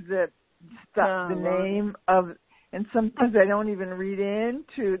 which is the name of, and sometimes I don't even read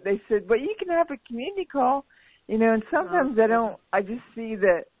into. They said, "But you can have a community call," and sometimes I don't. I just see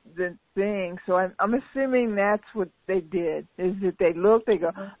the thing, so I'm assuming that's what they did. Is that they look, they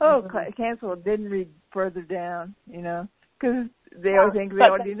go, "Oh, canceled." Didn't read further down, because they always think they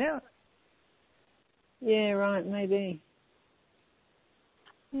already know. Yeah, right, maybe.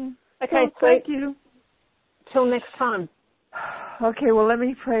 Yeah. Okay, well, thank you. Till next time. Okay, well, let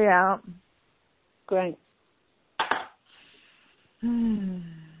me pray out. Great.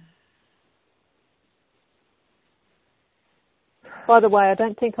 By the way, I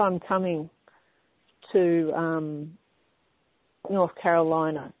don't think I'm coming to North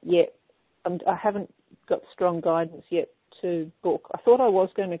Carolina yet. I haven't got strong guidance yet to book. I thought I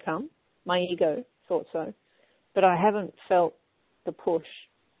was going to come. My ego thought so. But I haven't felt the push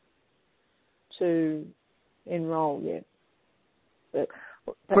to enroll yet. But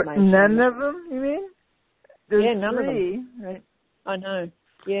none of them, you mean? There's none 3, of them. Right? I know.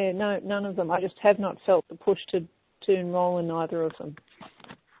 Yeah, no, none of them. I just have not felt the push to enroll in either of them.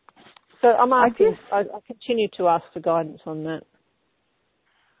 So I'm asking. I continue to ask for guidance on that.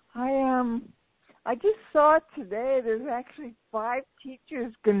 I just saw it today. There's actually 5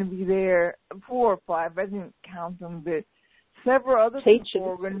 teachers going to be there. 4 or 5. I didn't count them, but several other people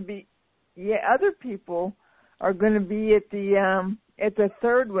are going to be. Yeah, other people are going to be at the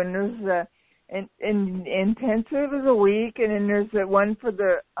third one. There's an intensive is a week, and then there's the one for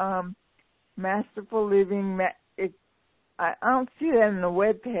the Masterful Living. I don't see that on the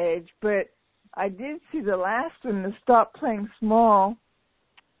web page, but I did see the last one, the Stop Playing Small,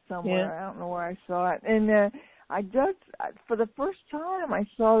 somewhere. Yeah. I don't know where I saw it. And I just, for the first time, I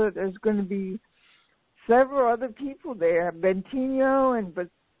saw that there's going to be several other people there. Bentino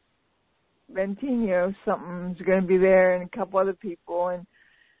something's going to be there, and a couple other people.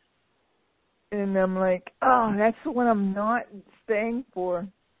 And I'm like, oh, that's the one I'm not staying for.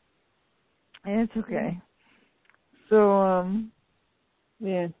 And it's okay. So,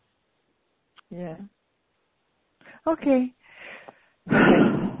 yeah. Okay.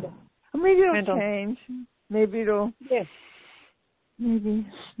 Maybe it'll change. Maybe it'll. Yeah.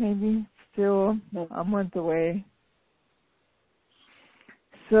 Maybe still a month away.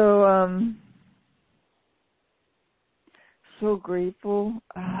 So, so grateful.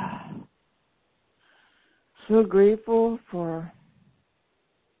 So grateful for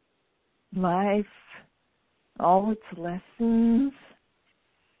life, all its lessons,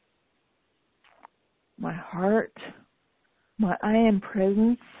 my heart, my I am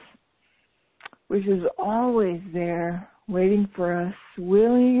presence, which is always there, waiting for us,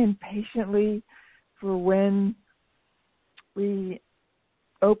 willing and patiently for when we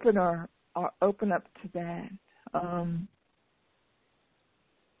open up to that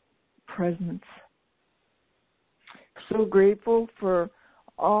presence. So grateful for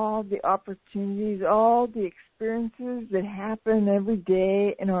all the opportunities, all the experiences that happen every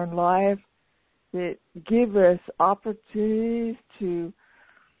day in our life that give us opportunities to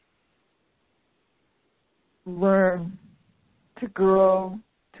learn, to grow,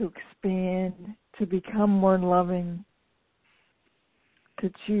 to expand, to become more loving, to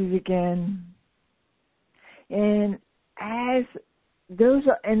choose again. And as those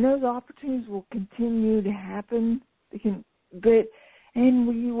opportunities will continue to happen,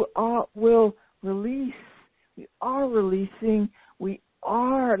 we will release We are releasing. We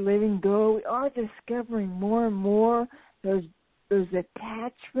are letting go. We are discovering more and more those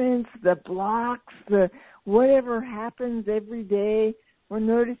attachments, the blocks, the whatever happens every day. We're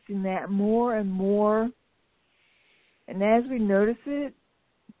noticing that more and more. And as we notice it,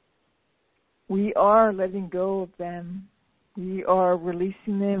 we are letting go of them. We are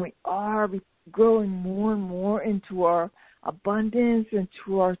releasing them. We are growing more and more into our abundance,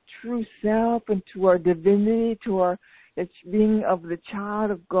 into our true self, into our divinity, to our being of the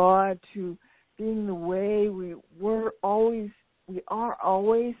child of God, to being the way we are always,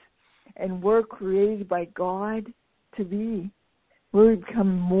 and we're created by God to be. We're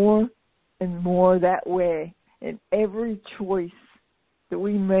becoming more and more that way in every choice that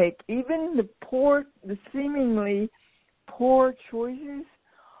we make, even the seemingly poor choices,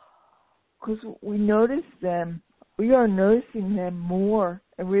 because we notice them. We are noticing them more,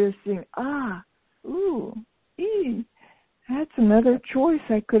 and we are seeing, that's another choice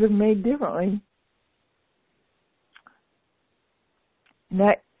I could have made differently. And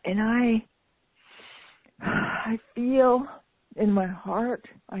I feel in my heart,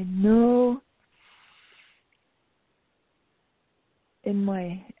 I know in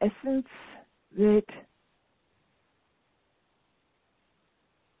my essence that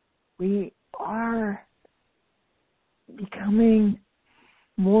we are becoming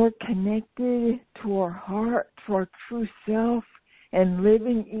more connected to our heart, to our true self, and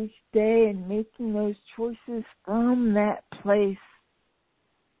living each day and making those choices from that place.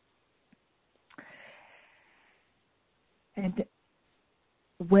 And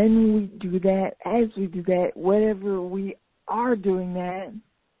when we do that, as we do that, whatever we are doing that,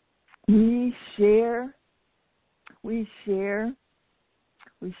 we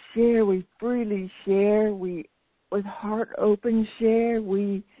freely share, we with heart open share,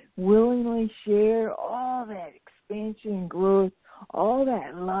 we willingly share all that expansion and growth, all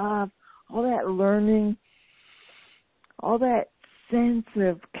that love, all that learning, all that sense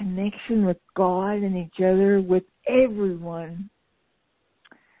of connection with God and each other, with everyone.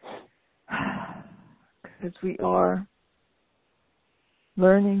 Because we are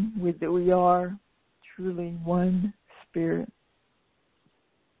learning that we are truly one spirit.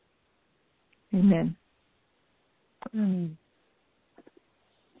 Amen. And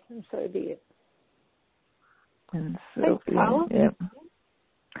so be it. And so Thanks, be Carla. it. Yep.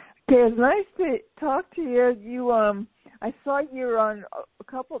 Okay, it's nice to talk to you. You, I saw you were on a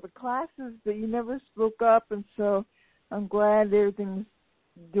couple of the classes, but you never spoke up, and so I'm glad everything's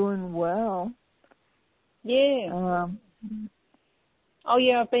doing well. Yeah.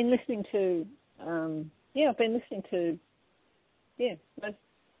 I've been listening to.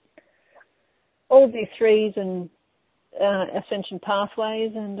 All the threes and ascension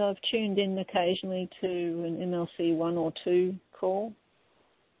pathways, and I've tuned in occasionally to an MLC 1 or 2 call.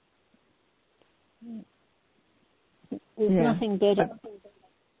 There's nothing better.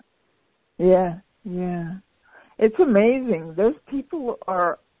 Yeah. It's amazing. Those people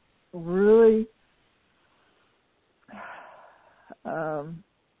are really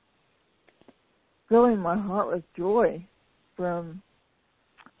filling my heart with joy from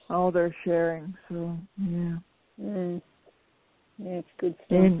all their sharing. So, yeah. Yeah, it's good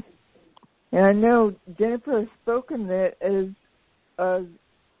stuff. And I know Jennifer has spoken that as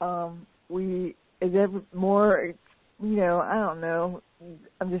ever more, I don't know,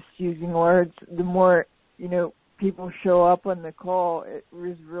 I'm just using words, the more, people show up on the call, it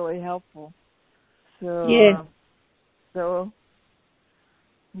was really helpful. So,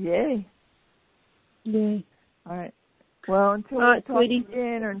 yay. Yay. All right. Well, until we talk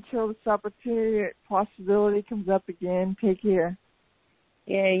again, or until this possibility comes up again, take care.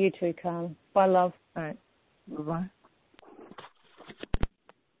 Yeah, you too, Carla. Bye, love. All right. Bye-bye.